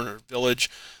Elkhorn or village.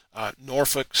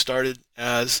 Norfolk started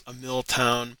as a mill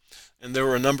town, and there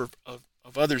were a number of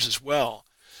others as well.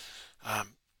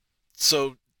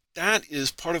 So that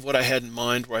is part of what I had in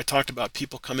mind where I talked about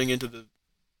people coming into the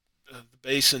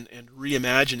basin and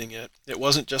reimagining it. It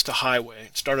wasn't just a highway.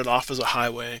 It started off as a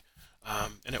highway,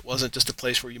 and it wasn't just a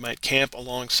place where you might camp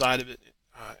alongside of it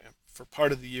for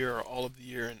part of the year or all of the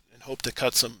year and hope to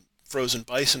cut some frozen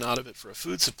bison out of it for a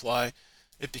food supply.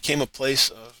 It became a place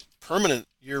of permanent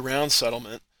year-round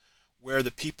settlement where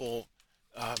the people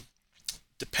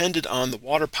depended on the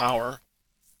water power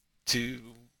to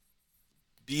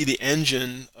be the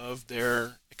engine of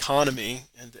their economy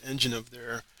and the engine of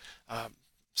their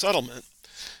settlement.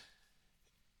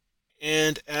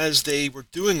 And as they were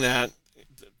doing that,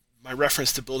 my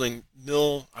reference to building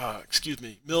mill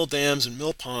dams and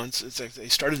mill ponds is that they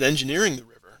started engineering the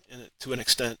river to an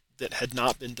extent that had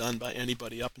not been done by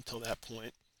anybody up until that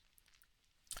point.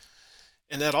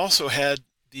 And that also had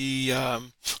the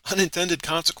unintended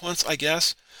consequence, I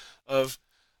guess, of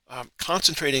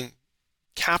concentrating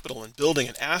capital and building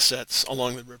and assets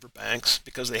along the river banks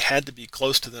because they had to be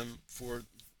close to them for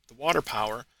the water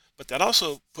power, but that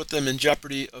also put them in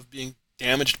jeopardy of being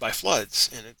damaged by floods,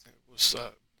 and it was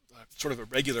sort of a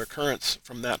regular occurrence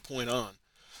from that point on.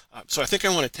 So I think I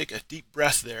want to take a deep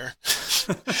breath there.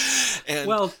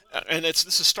 And this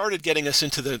has started getting us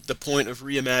into the point of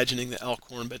reimagining the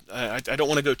Elkhorn, but I don't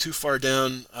want to go too far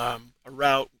down a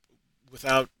route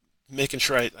without making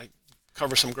sure I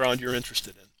cover some ground you're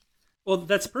interested in. Well,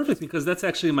 that's perfect because that's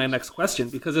actually my next question.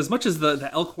 Because as much as the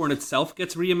Elkhorn itself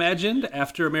gets reimagined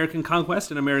after American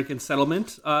conquest and American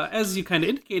settlement, as you kind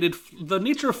of indicated, the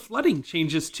nature of flooding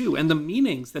changes too, and the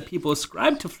meanings that people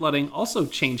ascribe to flooding also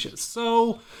changes.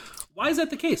 So why is that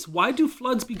the case? Why do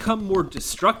floods become more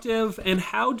destructive, and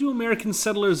how do American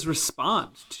settlers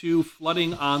respond to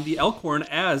flooding on the Elkhorn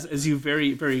as you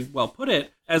very, very well put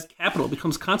it, as capital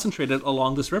becomes concentrated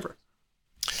along this river?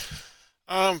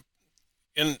 How'd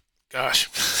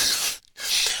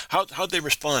they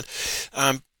respond?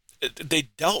 They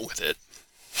dealt with it,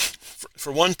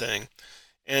 for one thing,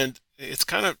 and it's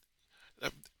kind of,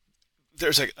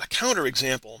 there's a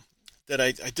counterexample that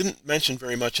I didn't mention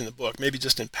very much in the book, maybe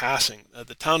just in passing.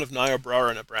 The town of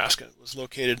Niobrara, Nebraska, was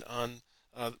located on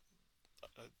a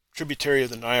tributary of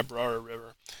the Niobrara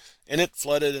River, and it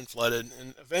flooded,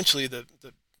 and eventually the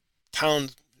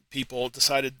town people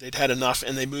decided they'd had enough,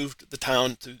 and they moved the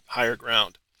town to higher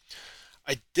ground.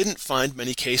 I didn't find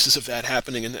many cases of that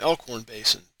happening in the Elkhorn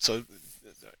Basin. So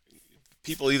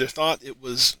people either thought it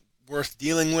was worth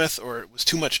dealing with or it was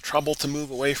too much trouble to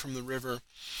move away from the river.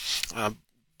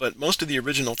 But most of the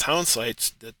original town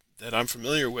sites that I'm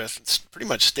familiar with pretty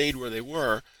much stayed where they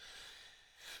were.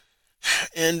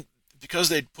 And because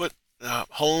they'd put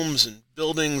homes and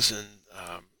buildings and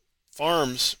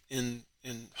farms in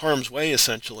harm's way,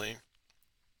 essentially,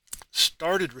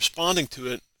 started responding to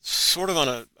it sort of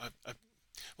on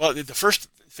well, the first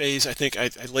phase I think I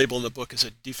label in the book as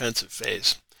a defensive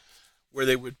phase, where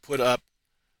they would put up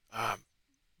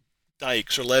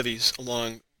dikes or levees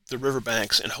along the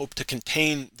riverbanks and hope to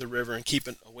contain the river and keep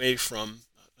it away from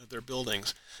their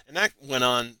buildings. And that went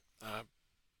on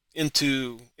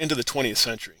into the 20th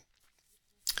century.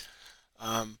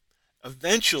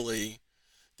 Eventually,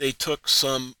 they took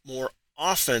some more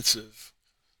offensive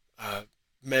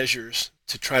measures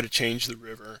to try to change the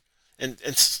river. And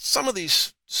some of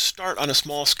these start on a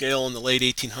small scale in the late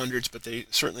 1800s, but they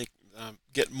certainly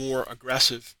get more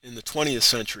aggressive in the 20th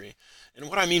century. And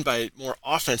what I mean by more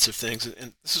offensive things,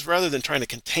 and this is rather than trying to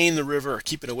contain the river or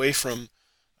keep it away from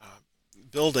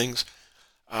buildings,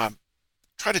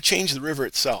 try to change the river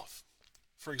itself.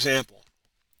 For example,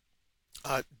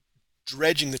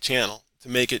 dredging the channel to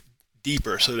make it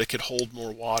deeper so that it could hold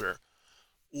more water,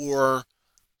 or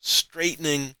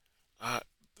straightening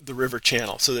the river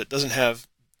channel so that it doesn't have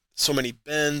so many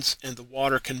bends and the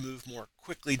water can move more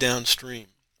quickly downstream.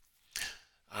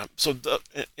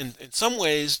 In some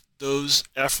ways, those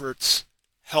efforts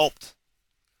helped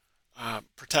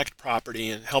protect property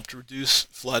and helped reduce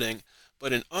flooding,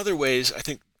 but in other ways, I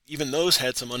think even those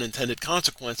had some unintended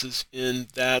consequences in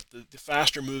that the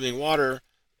faster moving water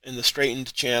in the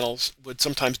straightened channels would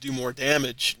sometimes do more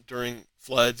damage during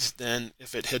floods than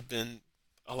if it had been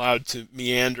allowed to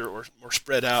meander or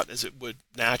spread out as it would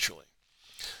naturally.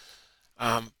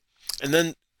 And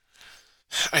then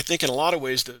I think in a lot of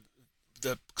ways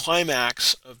the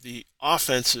climax of the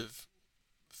offensive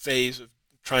phase of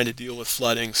trying to deal with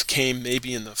floodings came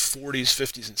maybe in the 40s,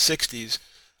 50s, and 60s.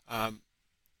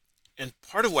 And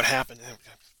part of what happened, I'm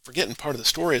forgetting part of the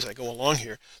story as I go along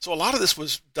here. So a lot of this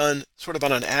was done sort of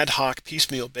on an ad hoc,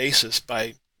 piecemeal basis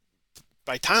by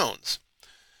towns.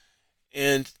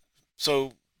 And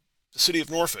so the city of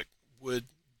Norfolk would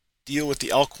deal with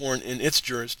the Elkhorn in its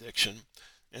jurisdiction,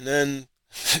 and then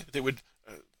they would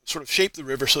sort of shape the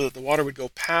river so that the water would go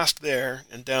past there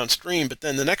and downstream, but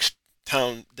then the next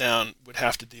town down would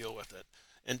have to deal with it.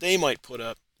 And they might put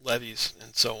up levees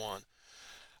and so on.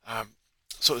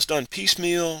 So it was done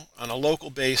piecemeal on a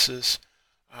local basis.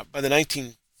 By the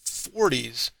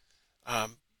 1940s,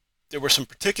 there were some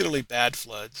particularly bad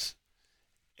floods,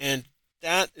 and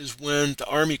that is when the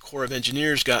Army Corps of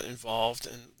Engineers got involved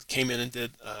and came in and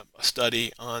did a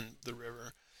study on the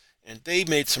river. And they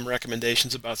made some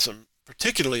recommendations about some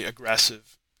particularly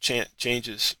aggressive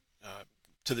changes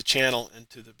to the channel and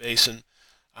to the basin,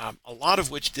 a lot of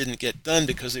which didn't get done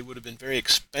because they would have been very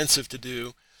expensive to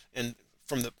do. And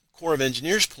from the Corps of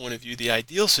Engineers' point of view, the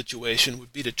ideal situation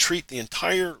would be to treat the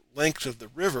entire length of the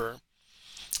river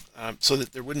so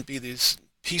that there wouldn't be these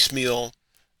piecemeal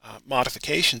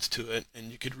modifications to it,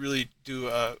 and you could really do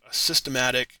a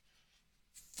systematic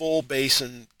full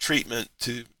basin treatment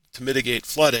to mitigate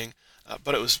flooding,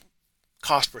 but it was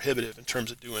cost prohibitive in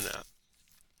terms of doing that.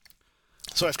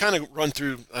 So I've kind of run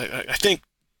through, I think,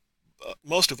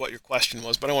 most of what your question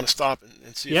was, but I want to stop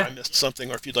and see if I missed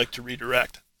something or if you'd like to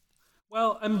redirect.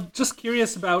 Well, I'm just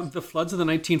curious about the floods of the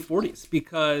 1940s,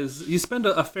 because you spend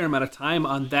a fair amount of time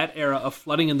on that era of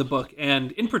flooding in the book.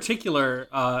 And in particular,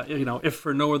 if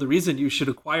for no other reason, you should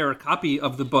acquire a copy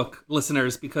of the book,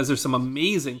 listeners, because there's some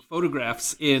amazing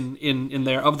photographs in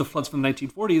there of the floods from the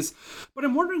 1940s. But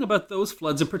I'm wondering about those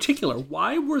floods in particular.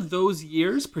 Why were those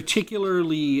years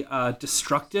particularly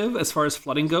destructive as far as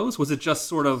flooding goes? Was it just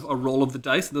sort of a roll of the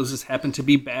dice? Those just happened to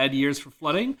be bad years for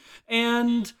flooding?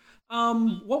 And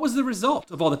what was the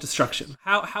result of all that destruction?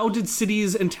 How did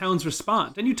cities and towns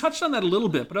respond? And you touched on that a little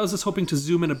bit, but I was just hoping to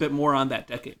zoom in a bit more on that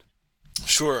decade.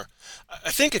 Sure.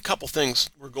 I think a couple things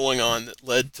were going on that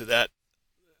led to that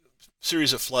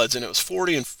series of floods, and it was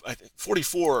 40 and I think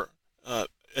 44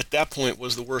 at that point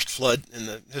was the worst flood in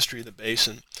the history of the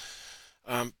basin.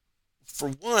 For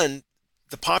one,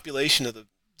 the population of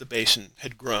the basin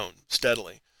had grown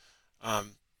steadily.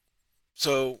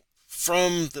 So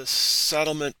from the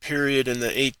settlement period in the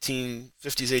 1850s,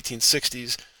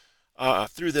 1860s,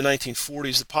 through the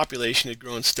 1940s, the population had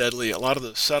grown steadily. A lot of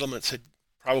the settlements had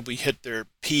probably hit their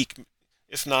peak,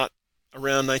 if not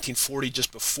around 1940,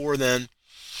 just before then.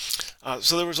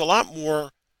 So there was a lot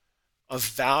more of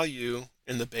value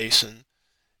in the basin.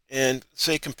 And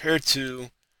say compared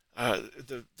to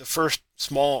the first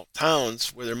small towns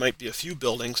where there might be a few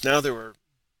buildings, now there were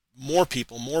more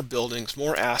people, more buildings,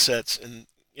 more assets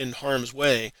in harm's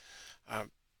way.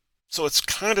 So it's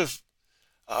kind of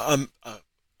a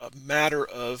matter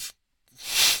of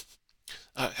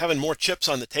having more chips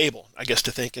on the table, I guess,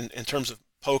 to think in terms of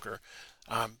poker.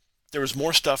 There was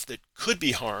more stuff that could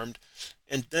be harmed,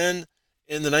 and then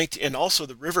and also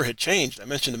the river had changed. I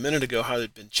mentioned a minute ago how it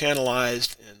had been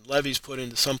channelized and levees put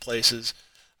into some places.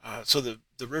 So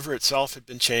the river itself had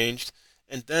been changed,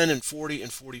 and then in 40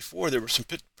 and 44 there were some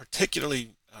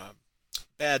particularly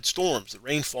bad storms. The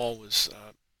rainfall was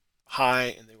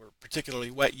high, and they were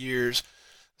particularly wet years.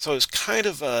 So it was kind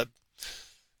of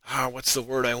what's the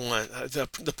word I want?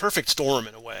 The perfect storm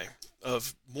in a way,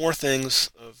 of more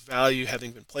things of value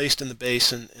having been placed in the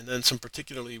basin, and then some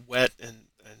particularly wet and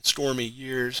stormy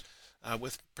years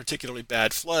with particularly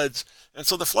bad floods. And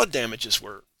so the flood damages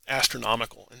were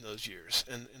astronomical in those years.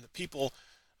 And the people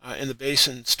in the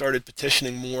basin started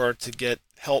petitioning more to get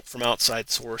help from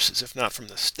outside sources, if not from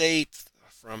the state,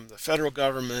 from the federal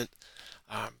government.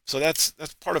 So that's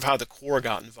part of how the Corps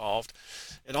got involved.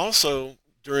 And also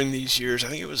during these years, I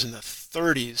think it was in the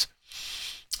 30s,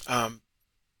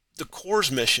 the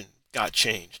Corps' mission got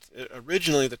changed.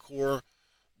 Originally, the Corps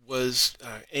was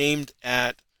aimed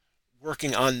at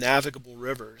working on navigable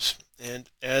rivers. And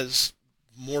as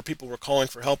more people were calling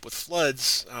for help with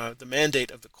floods, the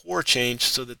mandate of the Corps changed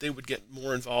so that they would get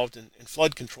more involved in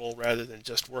flood control rather than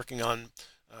just working on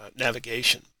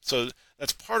navigation. So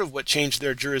that's part of what changed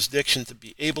their jurisdiction to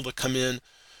be able to come in.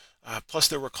 Plus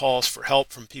there were calls for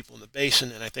help from people in the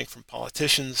basin and I think from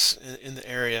politicians in the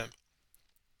area.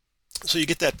 So you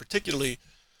get that particularly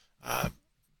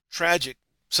tragic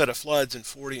set of floods in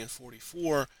 40 and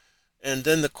 44, and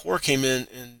then the Corps came in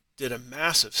and did a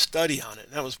massive study on it.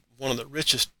 And that was one of the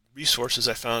richest resources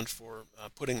I found for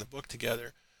putting the book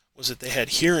together, was that they had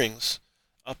hearings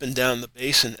up and down the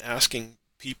basin asking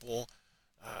people,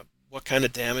 what kind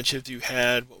of damage have you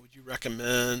had? What would you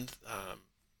recommend?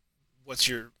 What's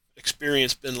your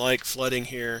experience been like flooding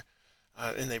here?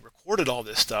 And they recorded all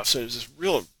this stuff. So it was this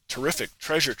real terrific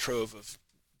treasure trove of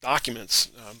documents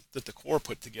that the Corps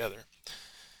put together.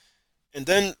 And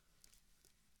then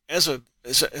as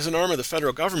an arm of the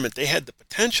federal government, they had the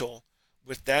potential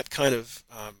with that kind of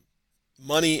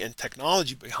money and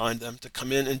technology behind them to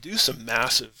come in and do some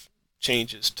massive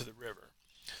changes to the river.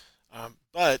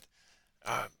 But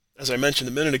as I mentioned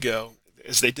a minute ago,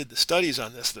 as they did the studies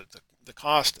on this, the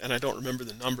cost, and I don't remember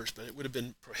the numbers, but it would have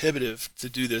been prohibitive to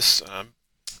do this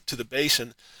to the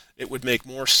basin. It would make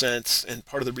more sense, and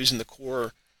part of the reason the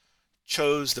Corps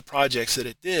chose the projects that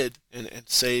it did, and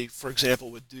say, for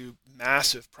example, would do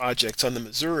massive projects on the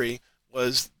Missouri,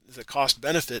 was the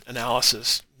cost-benefit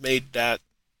analysis made that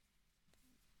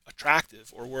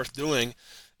attractive or worth doing.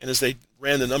 And as they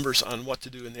ran the numbers on what to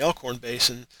do in the Elkhorn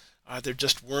Basin, there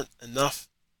just weren't enough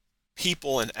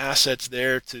people and assets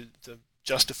there to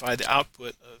justify the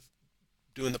output of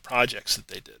doing the projects that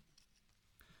they did.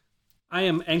 I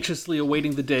am anxiously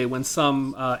awaiting the day when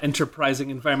some enterprising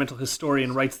environmental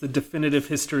historian writes the definitive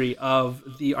history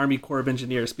of the Army Corps of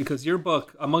Engineers, because your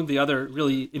book, among the other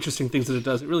really interesting things that it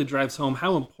does, it really drives home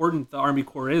how important the Army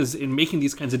Corps is in making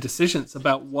these kinds of decisions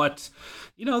about what,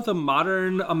 the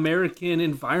modern American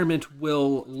environment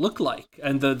will look like,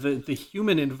 and the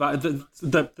human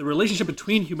the relationship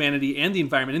between humanity and the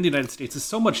environment in the United States is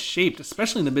so much shaped,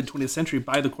 especially in the mid-20th century,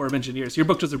 by the Corps of Engineers. Your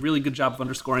book does a really good job of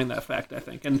underscoring that fact, I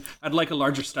think, and I'd like a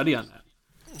larger study on that.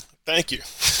 Thank you.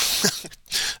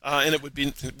 And it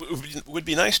would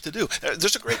be nice to do.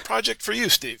 There's a great project for you,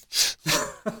 Steve.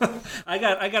 I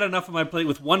got enough on my plate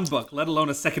with one book, let alone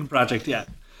a second project yet.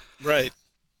 Right.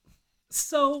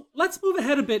 So let's move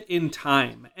ahead a bit in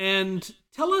time and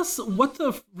tell us what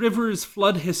the river's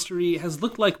flood history has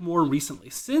looked like more recently.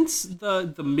 Since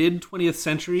the mid-20th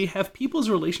century, have people's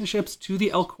relationships to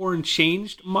the Elkhorn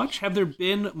changed much? Have there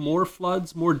been more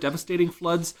floods, more devastating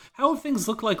floods? How have things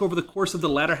looked like over the course of the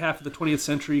latter half of the 20th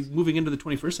century, moving into the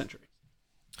 21st century?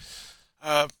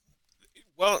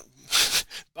 Well,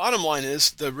 bottom line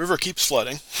is the river keeps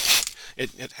flooding.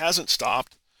 It hasn't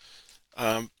stopped.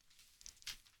 I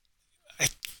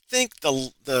think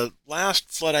the last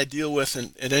flood I deal with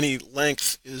at any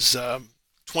length is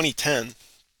 2010,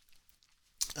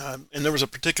 and there was a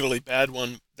particularly bad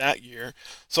one that year.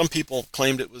 Some people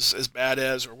claimed it was as bad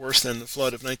as or worse than the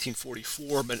flood of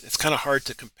 1944, but it's kind of hard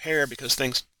to compare because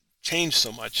things change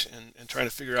so much, and trying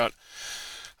to figure out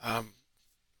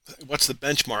what's the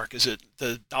benchmark. Is it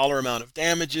the dollar amount of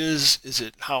damages? Is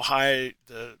it how high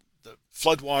the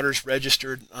floodwaters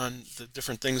registered on the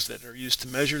different things that are used to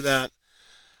measure that?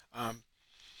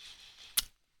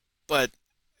 But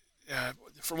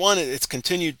for one, it's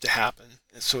continued to happen,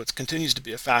 and so it continues to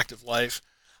be a fact of life.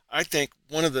 I think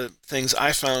one of the things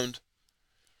I found,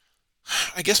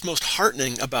 I guess, most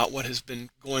heartening about what has been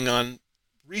going on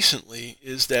recently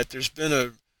is that there's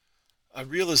been a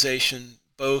realization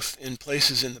both in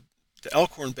places in the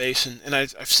Elkhorn Basin, and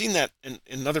I've seen that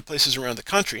in other places around the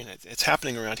country, and it's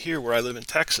happening around here where I live in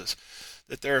Texas,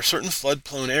 that there are certain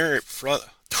flood-prone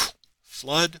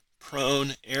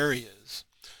areas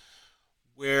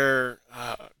where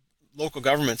local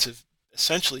governments have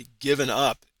essentially given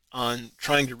up on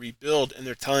trying to rebuild, and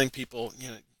they're telling people,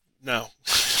 no,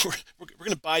 we're going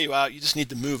to buy you out. You just need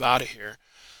to move out of here.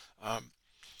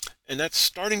 And that's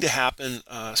starting to happen,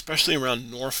 especially around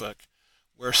Norfolk,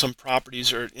 where some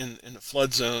properties are in the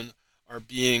flood zone are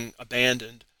being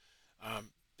abandoned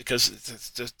because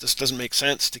it just doesn't make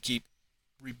sense to keep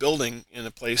rebuilding in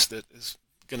a place that is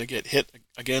going to get hit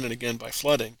again and again by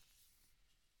flooding.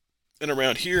 And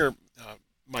around here,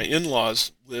 my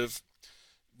in-laws live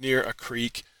near a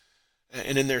creek,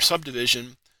 and in their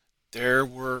subdivision, there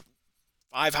were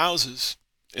 5 houses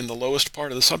in the lowest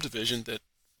part of the subdivision that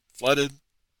flooded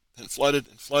and flooded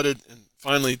and flooded, and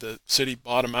finally the city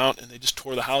bought them out, and they just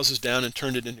tore the houses down and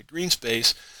turned it into green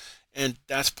space. And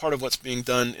that's part of what's being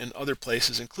done in other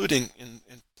places, including in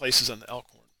places on the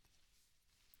Elkhorn.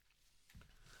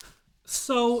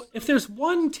 So, if there's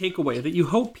one takeaway that you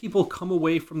hope people come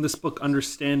away from this book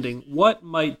understanding, what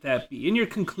might that be? In your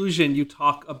conclusion, you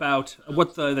talk about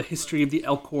what the history of the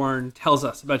Elkhorn tells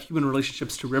us about human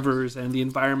relationships to rivers and the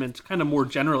environment kind of more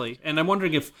generally. And I'm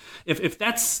wondering if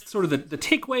that's sort of the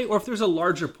takeaway, or if there's a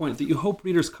larger point that you hope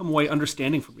readers come away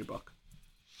understanding from your book.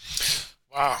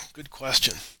 Wow, good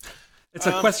question. It's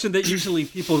a question that usually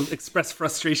people express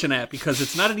frustration at because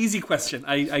it's not an easy question.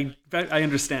 I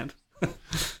understand.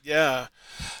 Yeah.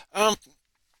 I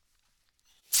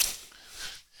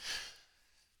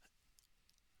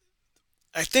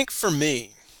think for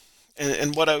me,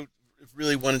 and what I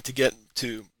really wanted to get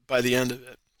to by the end of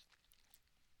it,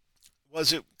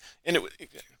 was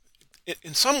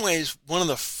in some ways, one of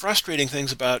the frustrating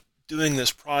things about doing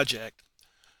this project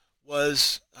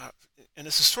was, and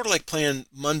this is sort of like playing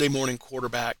Monday morning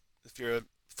quarterback if you're a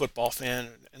football fan,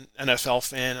 an NFL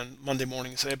fan, on Monday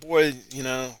morning and say, boy,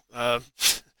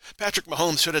 Patrick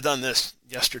Mahomes should have done this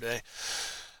yesterday.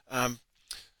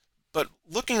 But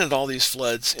looking at all these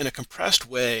floods in a compressed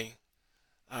way,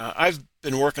 I've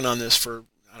been working on this for,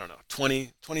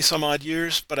 20 some odd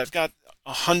years, but I've got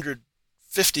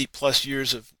 150 plus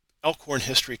years of Elkhorn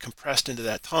history compressed into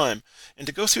that time. And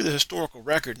to go through the historical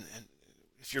record, and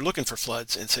if you're looking for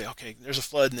floods and say, okay, there's a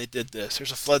flood and they did this,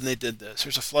 there's a flood and they did this,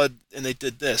 there's a flood and they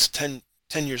did this, 10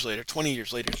 years later, 20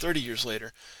 years later, 30 years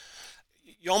later,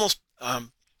 you almost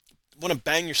want to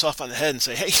bang yourself on the head and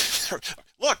say, hey,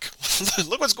 look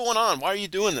what's going on. Why are you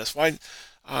doing this? Why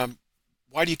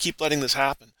do you keep letting this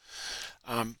happen?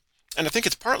 And I think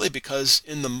it's partly because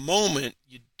in the moment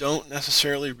you don't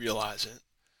necessarily realize it.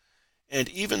 And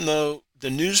even though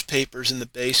the newspapers in the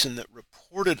basin that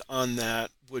reported on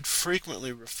that would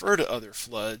frequently refer to other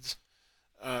floods,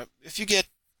 if you get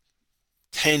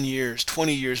 10 years,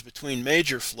 20 years between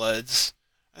major floods,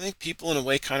 I think people in a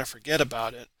way kind of forget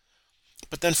about it.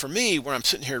 But then for me, where I'm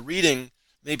sitting here reading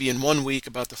maybe in 1 week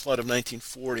about the flood of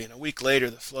 1940, and a week later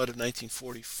the flood of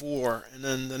 1944, and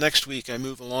then the next week I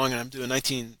move along and I'm doing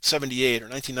 1978 or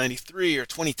 1993 or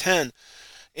 2010,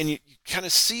 and you kind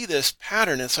of see this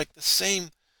pattern. It's like the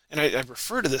same, and I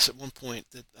refer to this at one point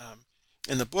that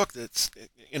in the book, that's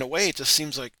in a way it just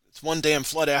seems like it's one damn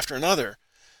flood after another.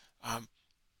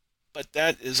 But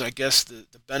that is, I guess, the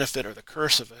benefit or the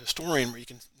curse of a historian, where you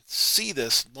can see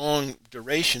this long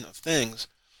duration of things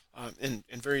in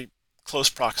very close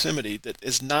proximity that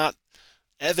is not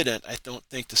evident, I don't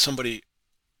think, to somebody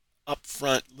up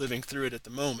front living through it at the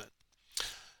moment.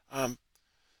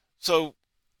 So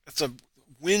it's a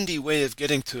windy way of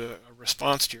getting to a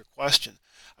response to your question.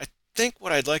 I think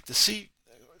what I'd like to see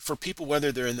for people,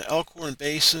 whether they're in the Elkhorn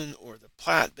Basin or the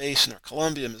Platte Basin or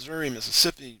Columbia, Missouri,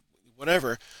 Mississippi,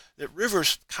 whatever, that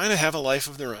rivers kind of have a life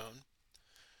of their own,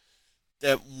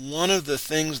 that one of the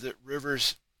things that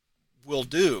rivers will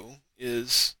do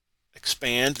is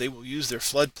expand. They will use their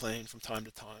floodplain from time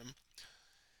to time.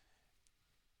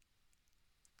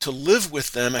 To live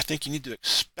with them, I think you need to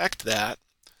expect that.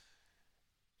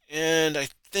 And I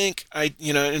think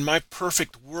in my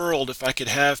perfect world, if I could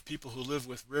have people who live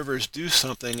with rivers do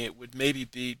something, it would maybe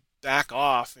be back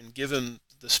off and give them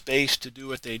the space to do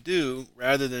what they do,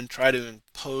 rather than try to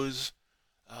impose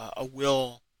a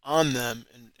will on them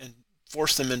and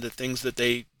force them into things that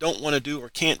they don't want to do or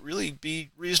can't really be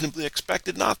reasonably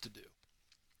expected not to do.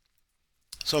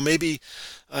 So maybe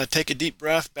take a deep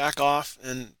breath, back off,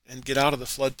 and get out of the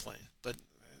floodplain. But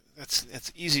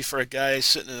that's easy for a guy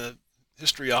sitting in a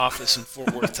history office in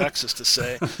Fort Worth, Texas, to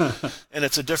say. And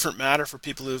it's a different matter for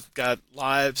people who've got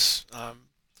lives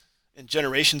and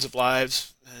generations of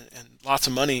lives and lots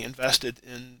of money invested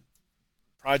in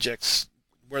projects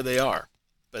where they are.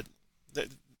 But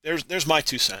there's my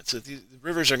 2 cents. The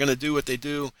rivers are going to do what they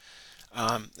do,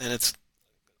 and it's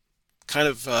kind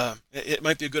of it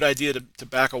might be a good idea to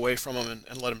back away from them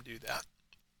and let them do that.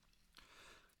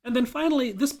 And then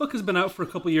finally, this book has been out for a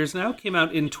couple years now, came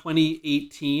out in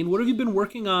 2018. What have you been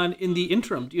working on in the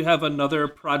interim? Do you have another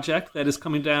project that is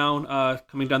coming down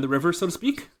the river, so to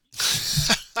speak?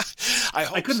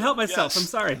 I couldn't help myself. Yes. I'm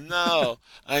sorry. No,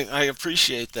 I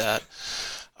appreciate that.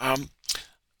 I'm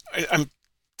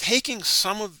taking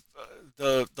some of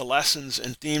the lessons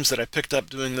and themes that I picked up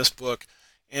doing this book,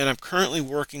 and I'm currently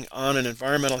working on an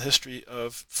environmental history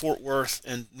of Fort Worth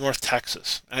and North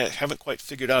Texas. I haven't quite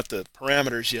figured out the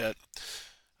parameters yet.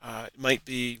 It might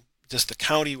be just the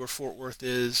county where Fort Worth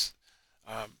is.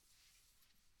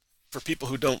 For people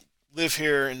who don't live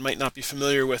here and might not be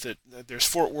familiar with it, there's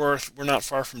Fort Worth. We're not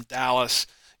far from Dallas.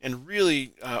 And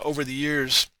really, over the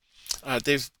years,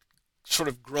 they've sort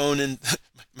of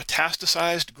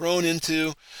metastasized, grown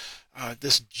into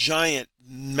this giant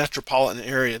metropolitan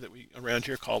area that we around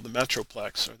here call the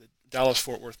Metroplex, or the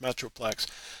Dallas-Fort Worth Metroplex.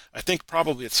 I think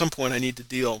probably at some point I need to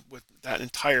deal with that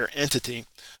entire entity.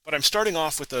 But I'm starting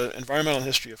off with the environmental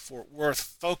history of Fort Worth,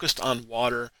 focused on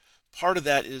water. Part of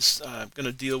that is going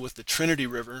to deal with the Trinity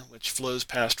River, which flows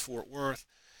past Fort Worth.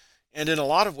 And in a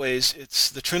lot of ways,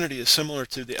 the Trinity is similar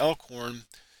to the Elkhorn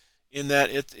in that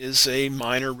it is a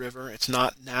minor river. It's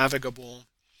not navigable.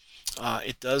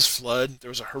 It does flood. There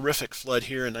was a horrific flood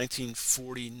here in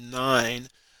 1949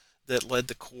 that led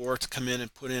the Corps to come in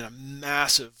and put in a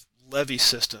massive levee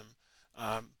system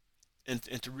and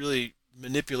to really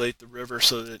manipulate the river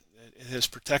so that it has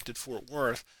protected Fort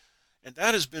Worth. And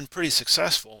that has been pretty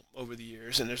successful over the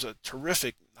years. And there's a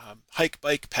terrific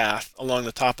hike-bike path along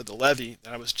the top of the levee.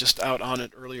 I was just out on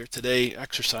it earlier today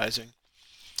exercising.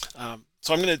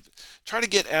 So I'm going to try to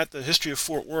get at the history of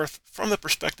Fort Worth from the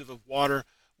perspective of water,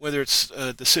 whether it's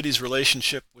the city's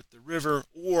relationship with the river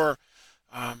or,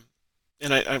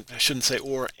 and I shouldn't say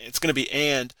or, it's going to be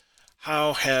and,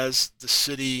 how has the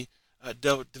city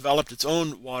developed its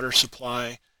own water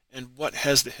supply, and what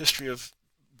has the history of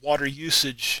water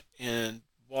usage and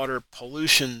water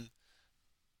pollution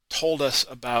told us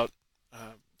about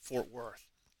Fort Worth.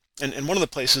 And one of the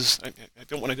places, I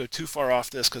don't want to go too far off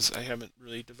this because I haven't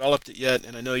really developed it yet,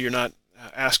 and I know you're not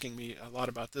asking me a lot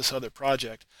about this other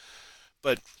project,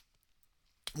 but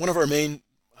one of our main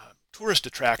tourist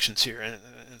attractions here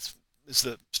is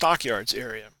the Stockyards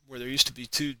area, where there used to be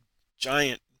two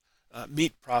giant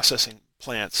meat processing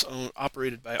plants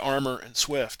operated by Armour and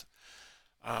Swift.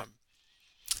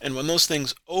 And when those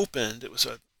things opened, it was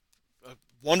a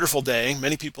wonderful day.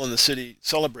 Many people in the city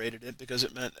celebrated it because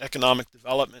it meant economic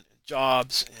development and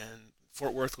jobs, and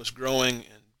Fort Worth was growing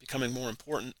and becoming more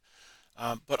important.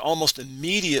 But almost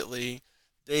immediately,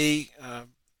 they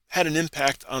had an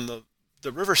impact on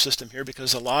the river system here,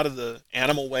 because a lot of the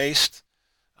animal waste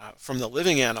from the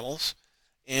living animals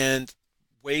and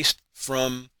waste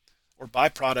from or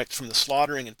byproduct from the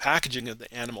slaughtering and packaging of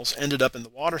the animals ended up in the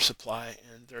water supply.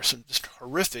 And there are some just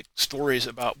horrific stories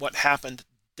about what happened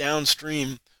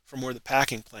downstream from where the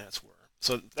packing plants were.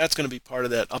 So that's going to be part of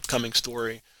that upcoming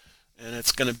story, and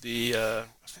it's going to be I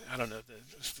don't know,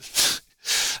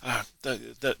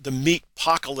 the meat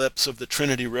apocalypse of the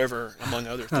Trinity River, among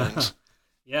other things.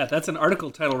 Yeah, that's an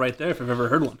article title right there if I've ever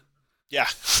heard one. Yeah.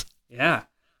 Yeah.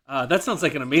 That sounds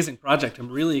like an amazing project. I'm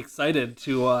really excited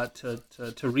to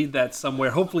read that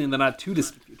somewhere, hopefully in the not too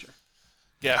distant future.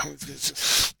 Yeah.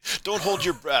 Don't hold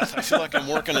your breath. I feel like I'm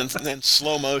working in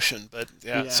slow motion, but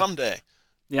yeah, someday.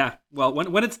 Yeah. Well,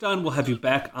 when it's done, we'll have you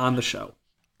back on the show.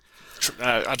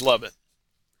 I'd love it.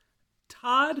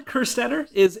 Todd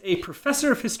Kerstetter is a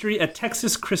professor of history at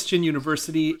Texas Christian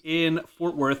University in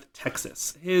Fort Worth,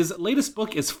 Texas. His latest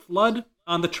book is Flood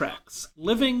on the Tracks: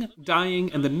 Living,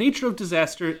 Dying, and the Nature of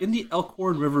Disaster in the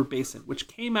Elkhorn River Basin, which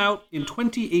came out in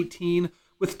 2018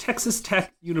 with Texas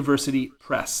Tech University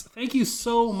Press. Thank you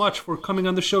so much for coming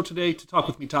on the show today to talk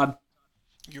with me, Todd.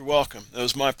 You're welcome. It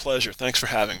was my pleasure. Thanks for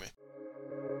having me.